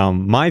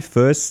my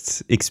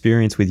first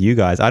experience with you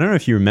guys, I don't know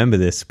if you remember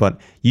this, but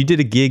you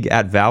did a gig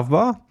at Valve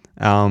Bar.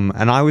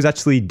 And I was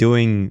actually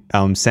doing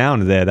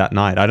sound there that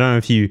night. I don't know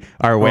if you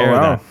are aware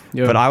of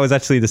that, but I was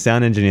actually the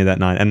sound engineer that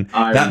night. And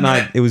that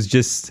night, it was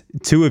just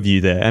two of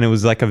you there. And it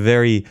was like a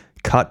very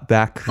cut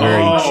back,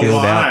 very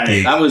chilled out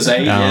gig. That was I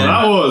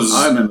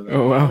remember that.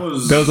 Oh, wow.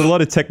 There was a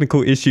lot of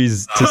technical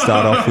issues to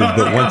start off with,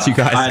 but once you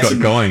guys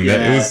got going,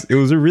 it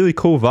was a really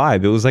cool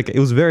vibe. It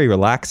was very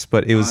relaxed,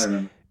 but it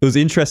was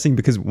interesting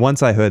because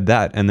once I heard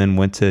that and then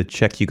went to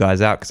check you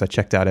guys out, because I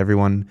checked out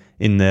everyone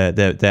in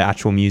their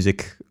actual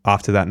music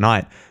after that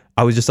night,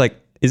 I was just like,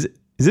 is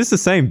this the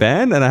same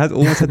band? And I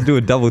almost had to do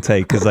a double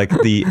take, because like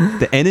the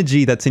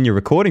energy that's in your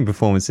recording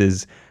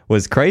performances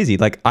was crazy.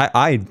 Like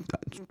I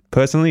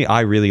personally,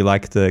 I really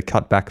like the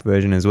cut back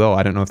version as well.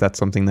 I don't know if that's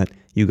something that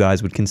you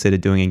guys would consider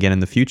doing again in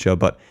the future,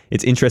 but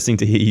it's interesting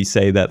to hear you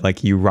say that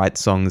like you write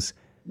songs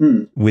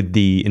with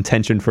the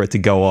intention for it to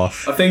go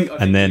off. I think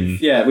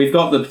we've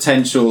got the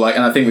potential,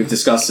 and I think we've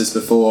discussed this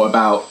before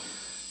about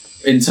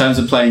in terms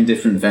of playing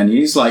different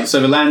venues, like, so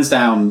the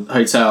Lansdowne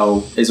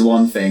Hotel is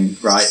one thing,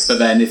 right? But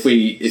then if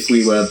we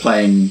were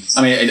playing,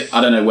 I mean,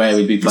 I don't know where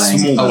we'd be playing.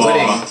 Small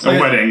bar,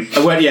 wedding.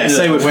 a wedding. Yeah,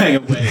 say we're playing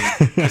a wedding.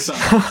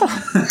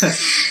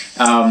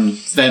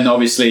 Then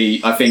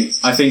obviously, I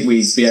think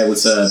we'd be able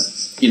to,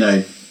 you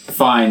know,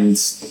 find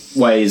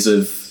ways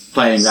of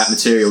playing that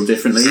material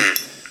differently.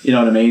 You know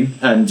what I mean?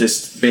 And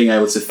just being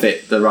able to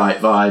fit the right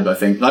vibe. I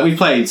think, like, we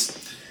played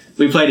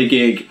a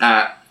gig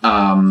at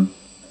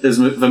there's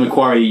the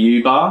Macquarie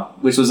U Bar,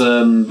 which was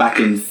back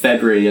in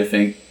February, I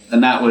think,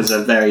 and that was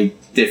a very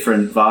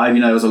different vibe.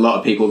 You know, there was a lot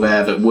of people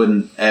there that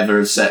wouldn't ever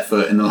have set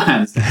foot in the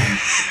Lansdowne.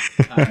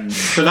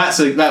 But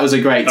that was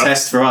a great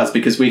test for us,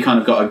 because we kind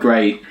of got a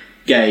great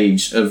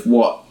gauge of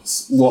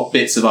what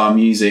bits of our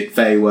music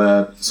they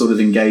were sort of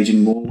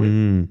engaging more with.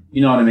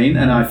 You know what I mean?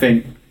 And I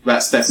think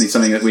that's definitely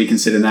something that we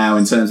consider now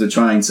in terms of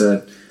trying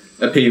to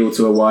appeal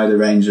to a wider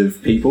range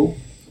of people.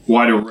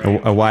 Wide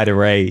array. A wide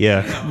array,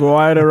 yeah.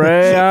 Wide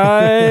array.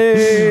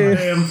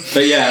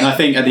 But yeah, and I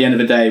think at the end of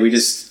the day, we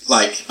just,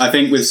 like, I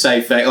think with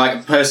Save Face,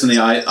 like, personally,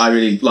 I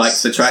really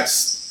liked the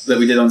tracks that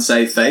we did on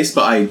Save Face,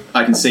 but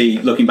I can see,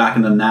 looking back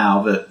on them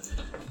now, that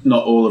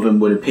not all of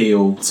them would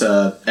appeal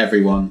to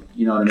everyone.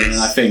 You know what I mean? And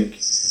I think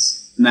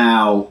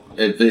now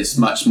it's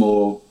much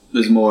more,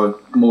 there's more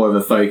of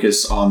a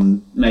focus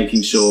on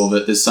making sure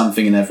that there's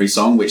something in every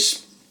song which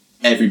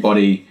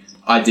everybody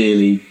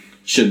ideally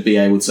should be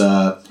able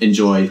to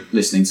enjoy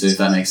listening to, if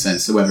that makes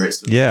sense. So whether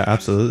it's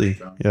absolutely,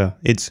 yeah,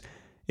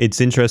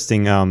 it's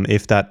interesting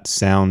if that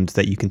sound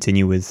that you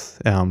continue with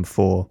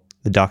for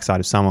The Dark Side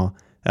of Summer.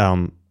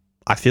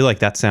 I feel like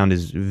that sound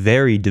is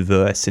very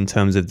diverse in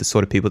terms of the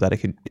sort of people that it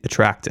could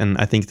attract, and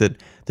I think that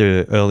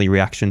the early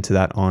reaction to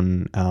that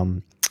on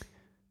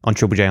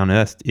Triple J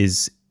Unearthed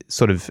is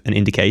sort of an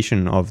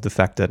indication of the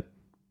fact that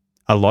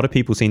a lot of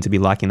people seem to be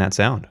liking that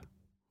sound.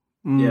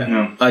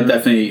 Yeah, I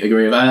definitely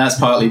agree with that, and that's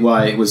partly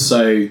why it was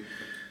so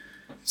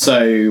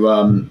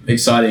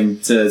exciting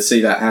to see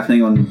that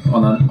happening on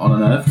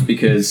Unearthed,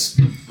 because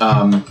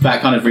that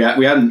kind of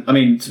we hadn't, I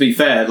mean, to be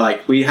fair,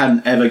 like, we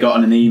hadn't ever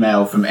gotten an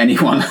email from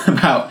anyone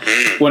about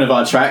one of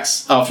our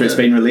tracks after it's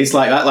been released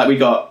like that. Like,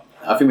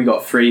 I think we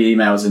got 3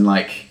 emails in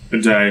like A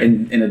day.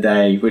 in a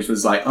day, which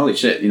was like, holy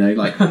shit, you know,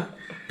 like.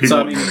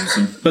 So I mean,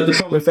 but the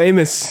problem, We're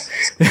famous.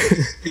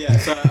 yeah.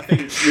 So I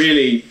think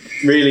really,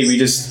 we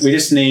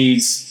just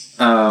need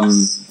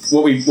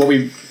what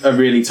we are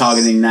really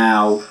targeting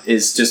now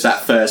is just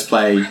that first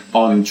play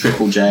on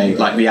Triple J,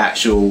 like the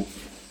actual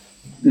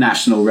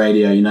national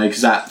radio, you know,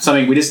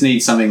 because we just need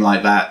something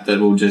like that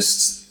will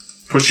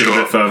just push it a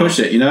bit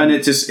further. You know, and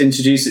it just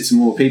introduce it to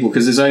more people,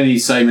 because there's only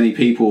so many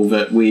people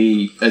that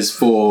we, as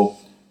 4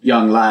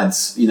 young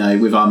lads, you know,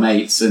 with our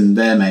mates and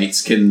their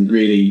mates, can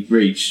really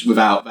reach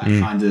without that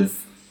kind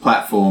of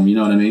platform. You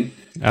know what I mean?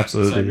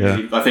 Absolutely, So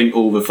really, I think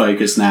all the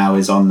focus now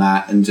is on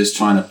that and just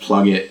trying to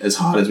plug it as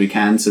hard as we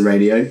can to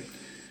radio.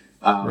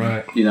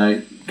 Right. You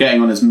know,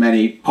 getting on as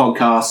many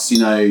podcasts, you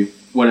know,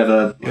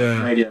 whatever,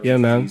 radio,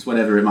 man.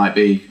 whatever it might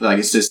be. Like,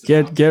 it's just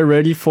Get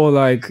ready for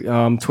like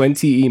 20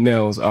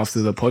 emails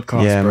after the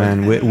podcast. Yeah, bro.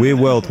 man, we're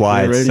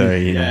worldwide, We're ready. so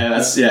you know. yeah,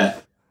 that's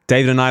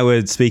David and I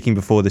were speaking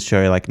before the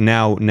show, like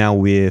now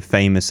we're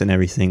famous and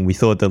everything. We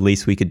thought the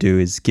least we could do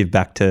is give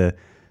back to,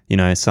 you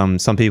know, some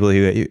people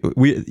who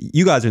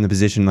you guys are in the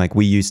position like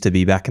we used to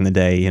be back in the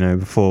day, you know,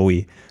 before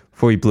we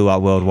blew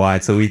up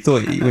worldwide. So we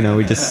thought, you know,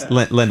 we just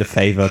lend a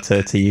favor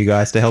to you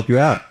guys to help you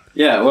out.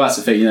 Yeah, well, that's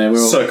the thing, you know, we're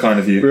all So kind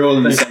of you. We're all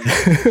in the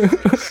same.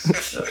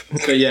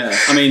 But yeah,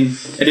 I mean,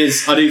 it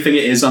is. I do think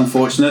it is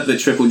unfortunate that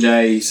Triple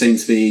J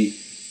seems to be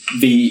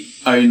the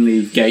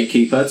only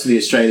gatekeeper to the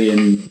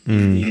Australian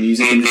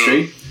music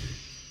industry.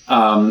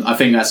 I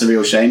think that's a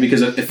real shame,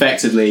 because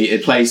effectively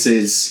it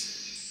places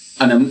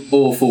an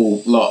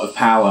awful lot of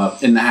power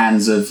in the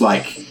hands of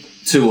like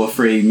 2 or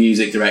 3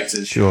 music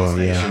directors. Sure,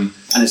 yeah.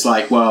 And it's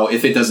like, well,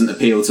 if it doesn't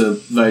appeal to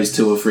those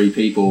 2 or 3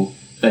 people,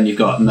 then you've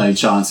got no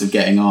chance of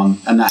getting on.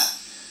 And that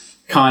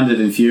kind of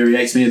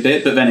infuriates me a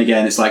bit. But then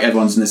again, it's like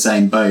everyone's in the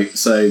same boat.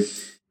 So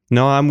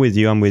No, I'm with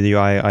you.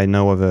 I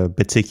know of a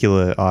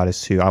particular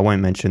artist who I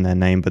won't mention their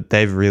name, but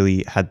they've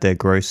really had their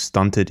growth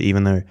stunted,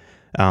 even though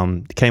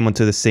they came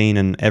onto the scene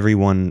and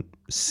everyone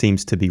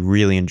seems to be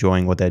really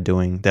enjoying what they're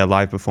doing. Their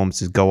live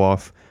performances go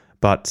off.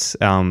 But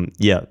a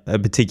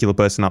particular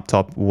person up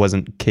top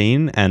wasn't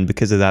keen, and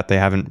because of that, they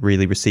haven't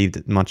really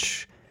received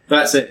much.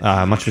 that's it.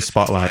 Much of a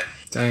spotlight.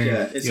 Dang.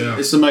 Yeah,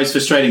 it's the most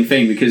frustrating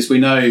thing, because we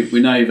know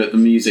that the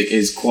music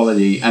is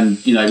quality,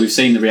 and you know, we've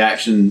seen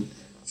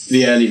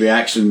the early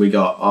reaction we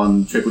got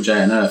on Triple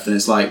J Unearthed, and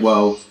it's like,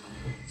 well,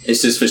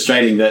 it's just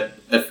frustrating that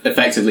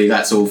effectively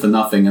that's all for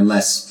nothing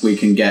unless we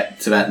can get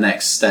to that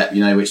next step,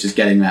 you know, which is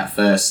getting that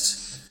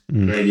first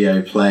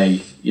radio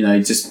play, you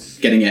know,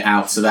 just getting it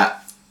out to that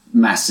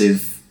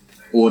massive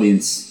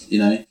audience, you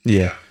know.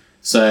 Yeah.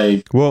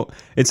 So Well,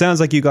 it sounds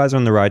like you guys are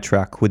on the right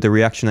track with the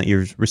reaction that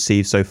you've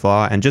received so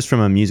far, and just from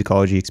a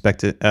musicology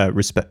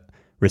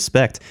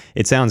respect,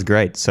 it sounds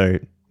great. So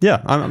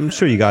yeah, I'm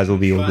sure you guys will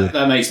be all good.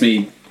 that makes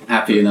me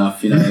happy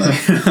enough, you know.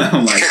 Like,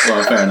 I'm like,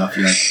 well, fair enough,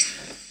 you know.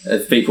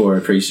 if people were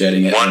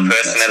appreciating it. One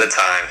person at a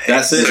time.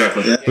 That's it.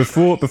 Yeah.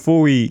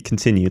 Before we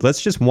continue,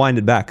 let's just wind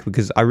it back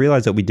because I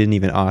realized that we didn't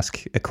even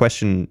ask a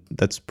question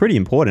that's pretty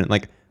important.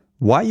 Like,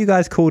 why are you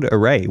guys called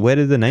Array? Where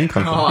did the name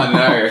come from? Oh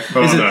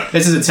no.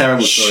 This is a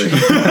terrible story.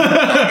 Oh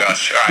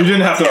gosh. All right. You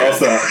didn't have to ask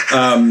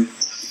that.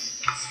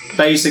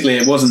 Basically,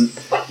 it wasn't.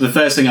 The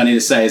first thing I need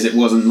to say is it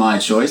wasn't my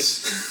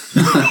choice.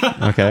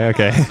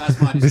 Okay.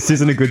 This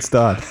isn't a good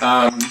start.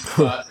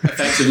 But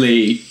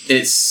effectively,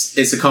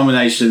 it's a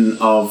combination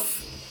of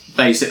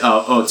basic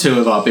or two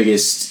of our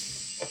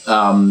biggest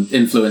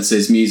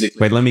influences musically.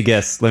 Wait, let me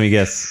guess.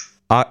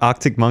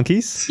 Arctic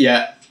Monkeys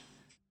Yeah.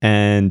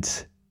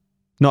 and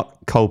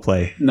not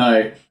Coldplay.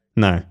 No.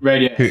 No.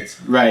 Radiohead.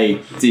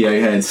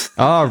 Radiohead.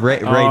 Oh,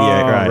 radio.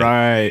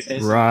 Right.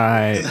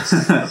 Right.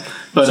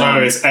 But So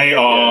it's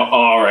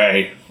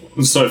ARRA.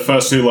 So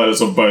first two letters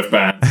of both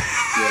bands.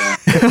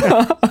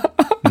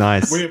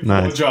 Nice. We Nice.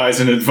 apologize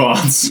in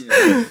advance.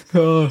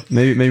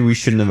 Maybe we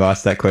shouldn't have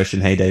asked that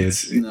question. Hey, David.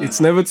 It's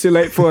never too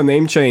late for a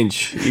name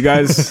change. You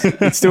guys,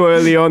 it's still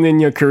early on in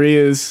your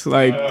careers.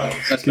 Like, I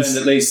spend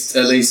at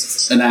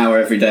least an hour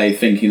every day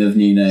thinking of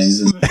new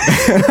names. And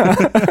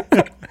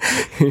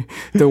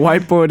the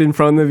whiteboard in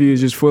front of you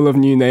is just full of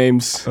new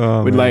names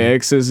with like man.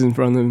 X's in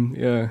front of them.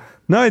 Yeah.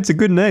 No, it's a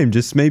good name.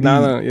 Just maybe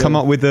come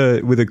up with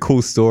a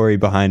cool story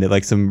behind it,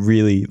 like some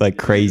really like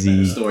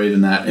crazy, story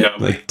than that. Yeah.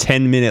 like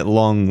 10-minute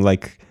long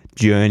like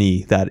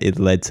journey that it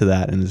led to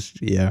that, and it's,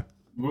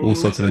 all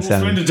sorts of We'll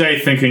spend insanity. a day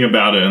thinking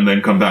about it and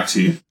then come back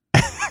to you.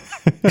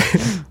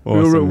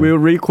 Awesome, We'll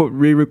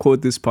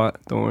re-record this part.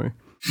 Don't worry.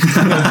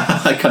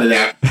 I cut it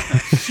out.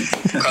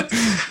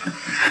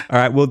 All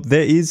right. Well,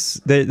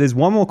 there's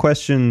one more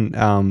question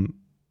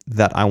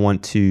that I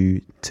want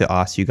to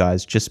ask you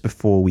guys just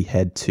before we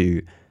head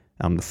to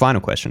the final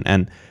question.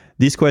 And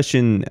this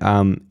question,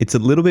 it's a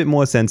little bit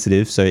more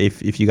sensitive. So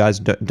if you guys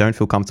don't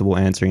feel comfortable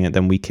answering it,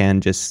 then we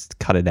can just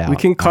cut it out. We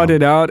can cut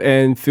it out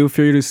and feel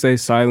free to stay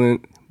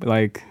silent.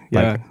 Like,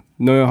 no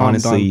harm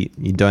honestly,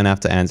 done. you don't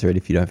have to answer it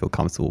if you don't feel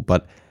comfortable.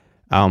 But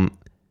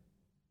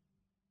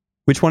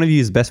which one of you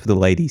is best for the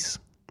ladies?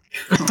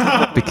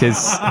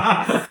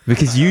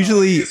 because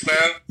usually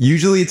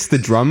it's the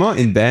drummer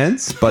in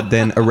bands, but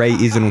then Array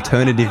is an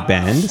alternative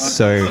band,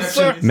 so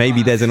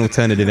maybe there's an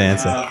alternative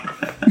answer.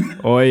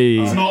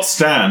 Oi. It's not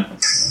Stan.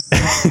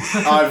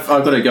 I've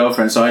got a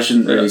girlfriend, so I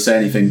shouldn't really say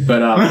anything. But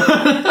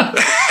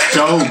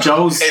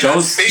Joel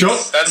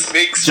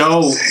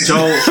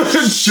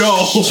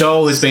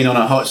has been on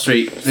a hot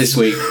streak this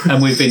week,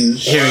 and we've been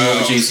hearing all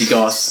the juicy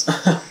goss.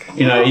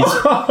 You know,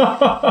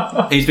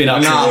 he's been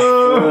up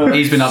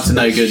to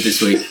no good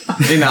this week.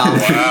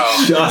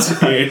 Wow.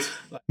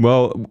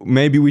 Well,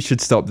 maybe we should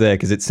stop there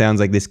because it sounds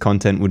like this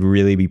content would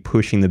really be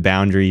pushing the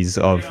boundaries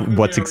of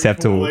what's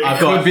acceptable.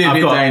 Could be a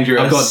bit dangerous.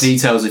 I've got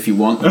details if you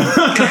want.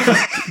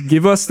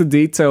 Give us the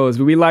details.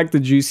 We like the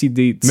juicy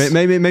deets.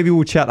 Maybe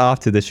we'll chat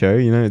after the show.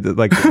 You know,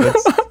 like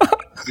let's,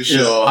 For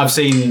sure. I've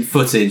seen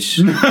footage.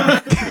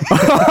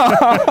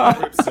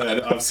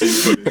 I've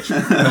seen footage.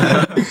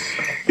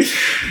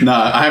 No,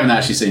 I haven't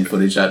actually seen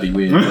footage. That'd be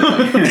weird.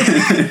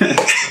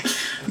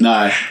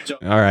 No.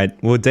 all right.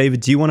 Well, David,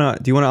 do you wanna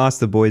ask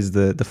the boys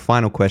the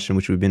final question,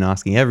 which we've been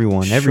asking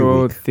everyone every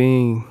Sure week?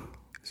 thing.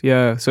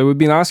 Yeah, so we've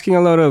been asking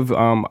a lot of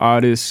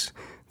artists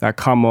that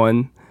come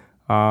on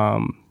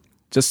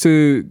just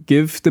to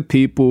give the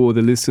people,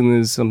 the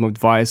listeners, some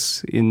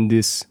advice in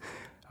this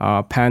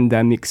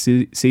pandemic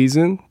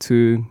season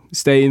to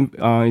stay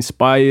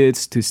inspired,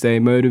 to stay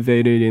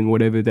motivated in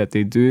whatever that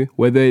they do,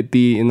 whether it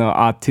be in an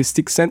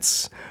artistic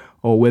sense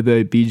or whether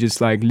it be just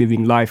like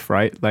living life,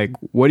 right? Like,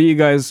 what do you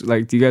guys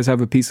like? Do you guys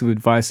have a piece of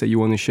advice that you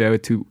want to share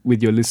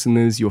with your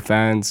listeners, your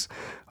fans,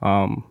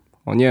 on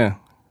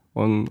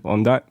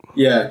that?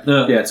 Yeah,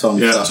 Tom.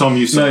 Yeah, start. Tom,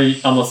 you No, start.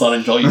 I'm not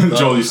starting. Joel, you start.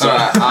 Joel, you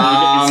start.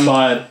 Alright,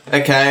 Inspired.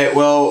 okay,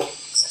 well,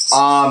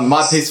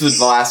 my piece of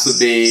advice would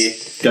be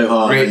Go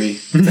hard, Read- Amy.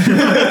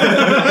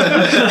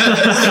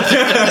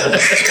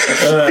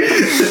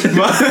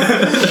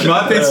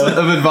 my piece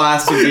of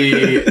advice would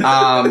be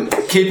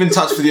keep in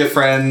touch with your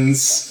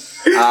friends.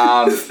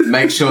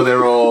 Make sure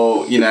they're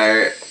all,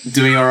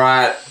 doing all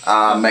right.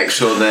 Make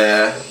sure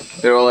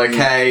they're all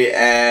okay,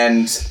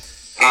 and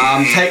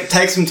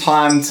take some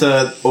time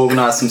to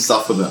organize some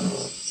stuff with them.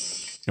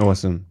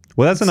 Awesome.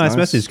 Well, that's a nice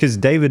message because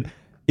David,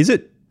 is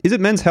it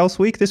Men's Health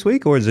Week this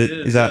week, or is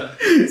that?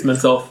 It's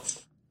men's health.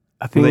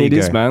 I think There it you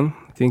is, go. man.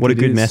 I think What a it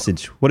good is.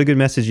 message. What a good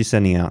message you're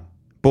sending out.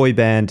 Boy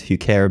band who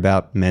care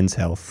about men's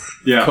health.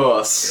 Yeah. Of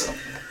course,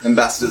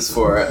 ambassadors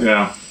for it.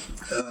 Yeah.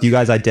 Do you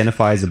guys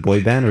identify as a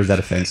boy band, or is that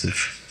offensive?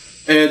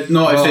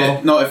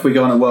 Not if we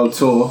go on a world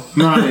tour.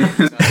 No.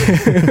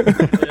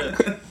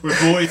 We're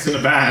boys in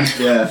a band.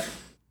 Yeah.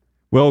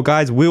 Well,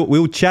 guys,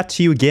 we'll chat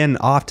to you again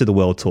after the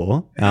world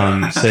tour.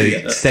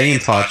 So stay in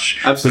touch.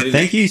 Absolutely. But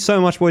thank you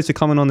so much, boys, for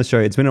coming on the show.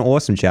 It's been an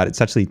awesome chat.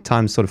 It's actually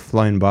time sort of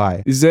flown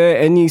by. Is there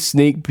any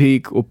sneak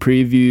peek or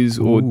previews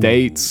or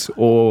dates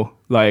or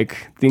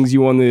like things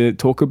you want to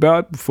talk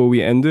about before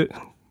we end it?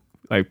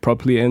 Like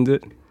properly end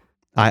it?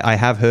 I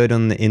have heard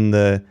on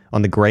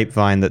the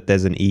grapevine that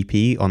there's an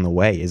EP on the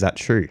way. Is that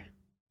true?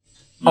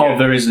 Oh,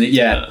 there isn't.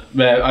 Yeah.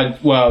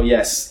 Well,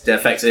 yes.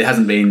 Effectively, it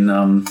hasn't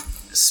been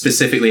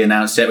specifically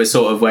announced yet. We're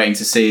sort of waiting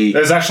to see.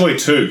 There's actually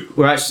 2.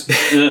 We're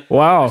actually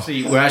Wow.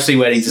 we're actually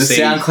waiting to The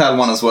see. SoundCloud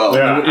one as well.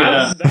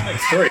 Yeah. That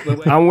makes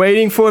 3. I'm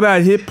waiting for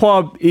that hip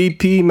hop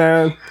EP,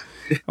 man.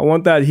 I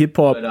want that hip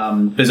hop.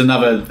 But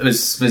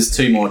there's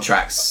 2 more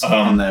tracks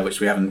on there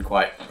which we haven't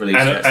quite released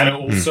yet. And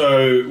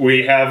also,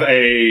 we have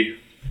a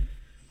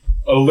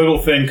little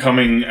thing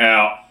coming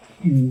out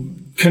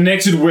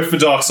connected with the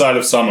Dark Side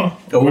of Summer.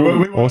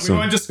 Awesome. We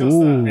won't discuss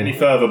that any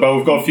further, but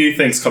we've got a few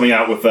things coming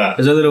out with that.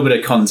 There's a little bit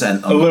of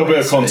content. A little bit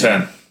of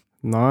content.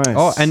 Nice.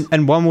 Oh,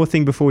 and one more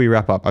thing before we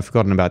wrap up. I've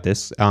forgotten about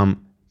this.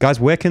 Guys,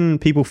 where can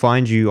people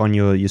find you on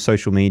your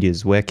social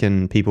medias? Where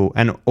can people,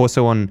 and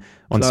also on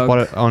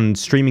on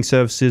streaming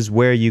services?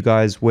 Where are you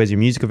guys? Where's your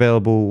music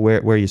available?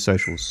 Where are your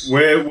socials?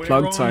 We're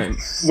Plug on, time.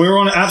 We're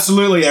on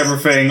absolutely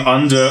everything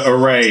under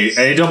Array,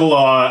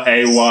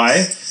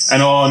 ARRAY,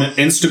 and on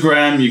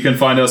Instagram you can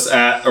find us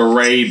at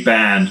Array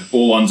Band,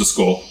 all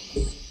underscore.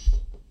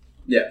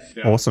 Yeah.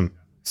 Awesome.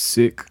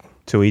 Sick.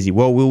 Too easy.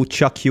 Well, we'll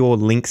chuck your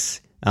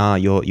links,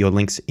 your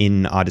links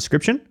in our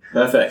description.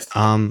 Perfect.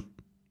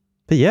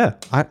 But yeah,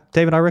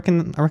 David, I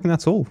reckon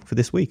that's all for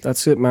this week.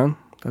 That's it, man.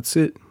 That's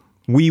it.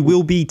 We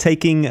will be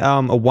taking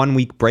a 1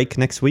 week break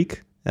next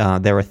week.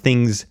 There are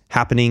things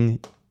happening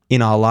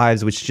in our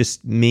lives which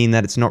just mean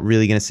that it's not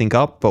really going to sync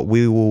up. But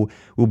we'll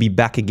be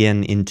back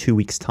again in 2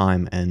 weeks'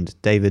 time. And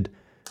David,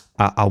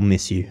 I'll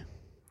miss you.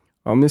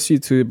 I'll miss you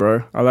too,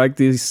 bro. I like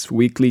these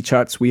weekly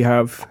chats we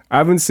have. I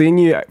haven't seen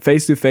you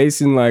face to face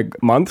in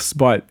like months,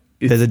 but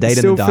There's a date in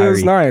still the diary.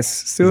 feels nice.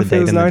 Still There's a date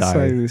feels in the nice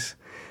diary. like this.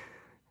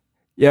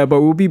 Yeah,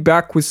 but we'll be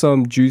back with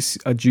a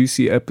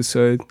juicy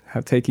episode,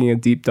 taking a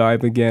deep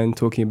dive again,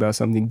 talking about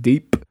something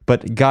deep.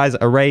 But guys,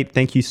 Array,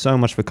 thank you so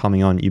much for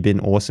coming on. You've been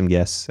awesome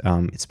guests.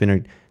 It's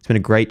been a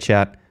great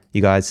chat.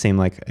 You guys seem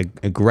like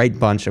a great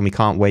bunch, and we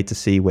can't wait to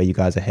see where you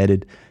guys are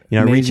headed. You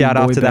know, reach Amazing out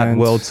boy after that band.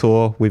 world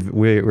tour.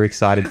 We're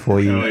excited for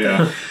you. Oh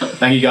yeah.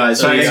 Thank you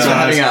guys. Thanks for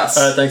having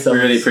us. Thanks, We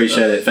really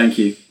appreciate it. Thank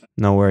you.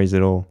 No worries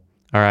at all.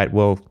 All right.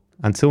 Well,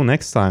 until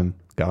next time,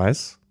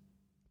 guys.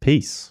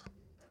 Peace.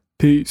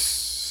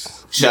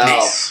 Peace.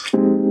 Ciao.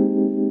 Peace.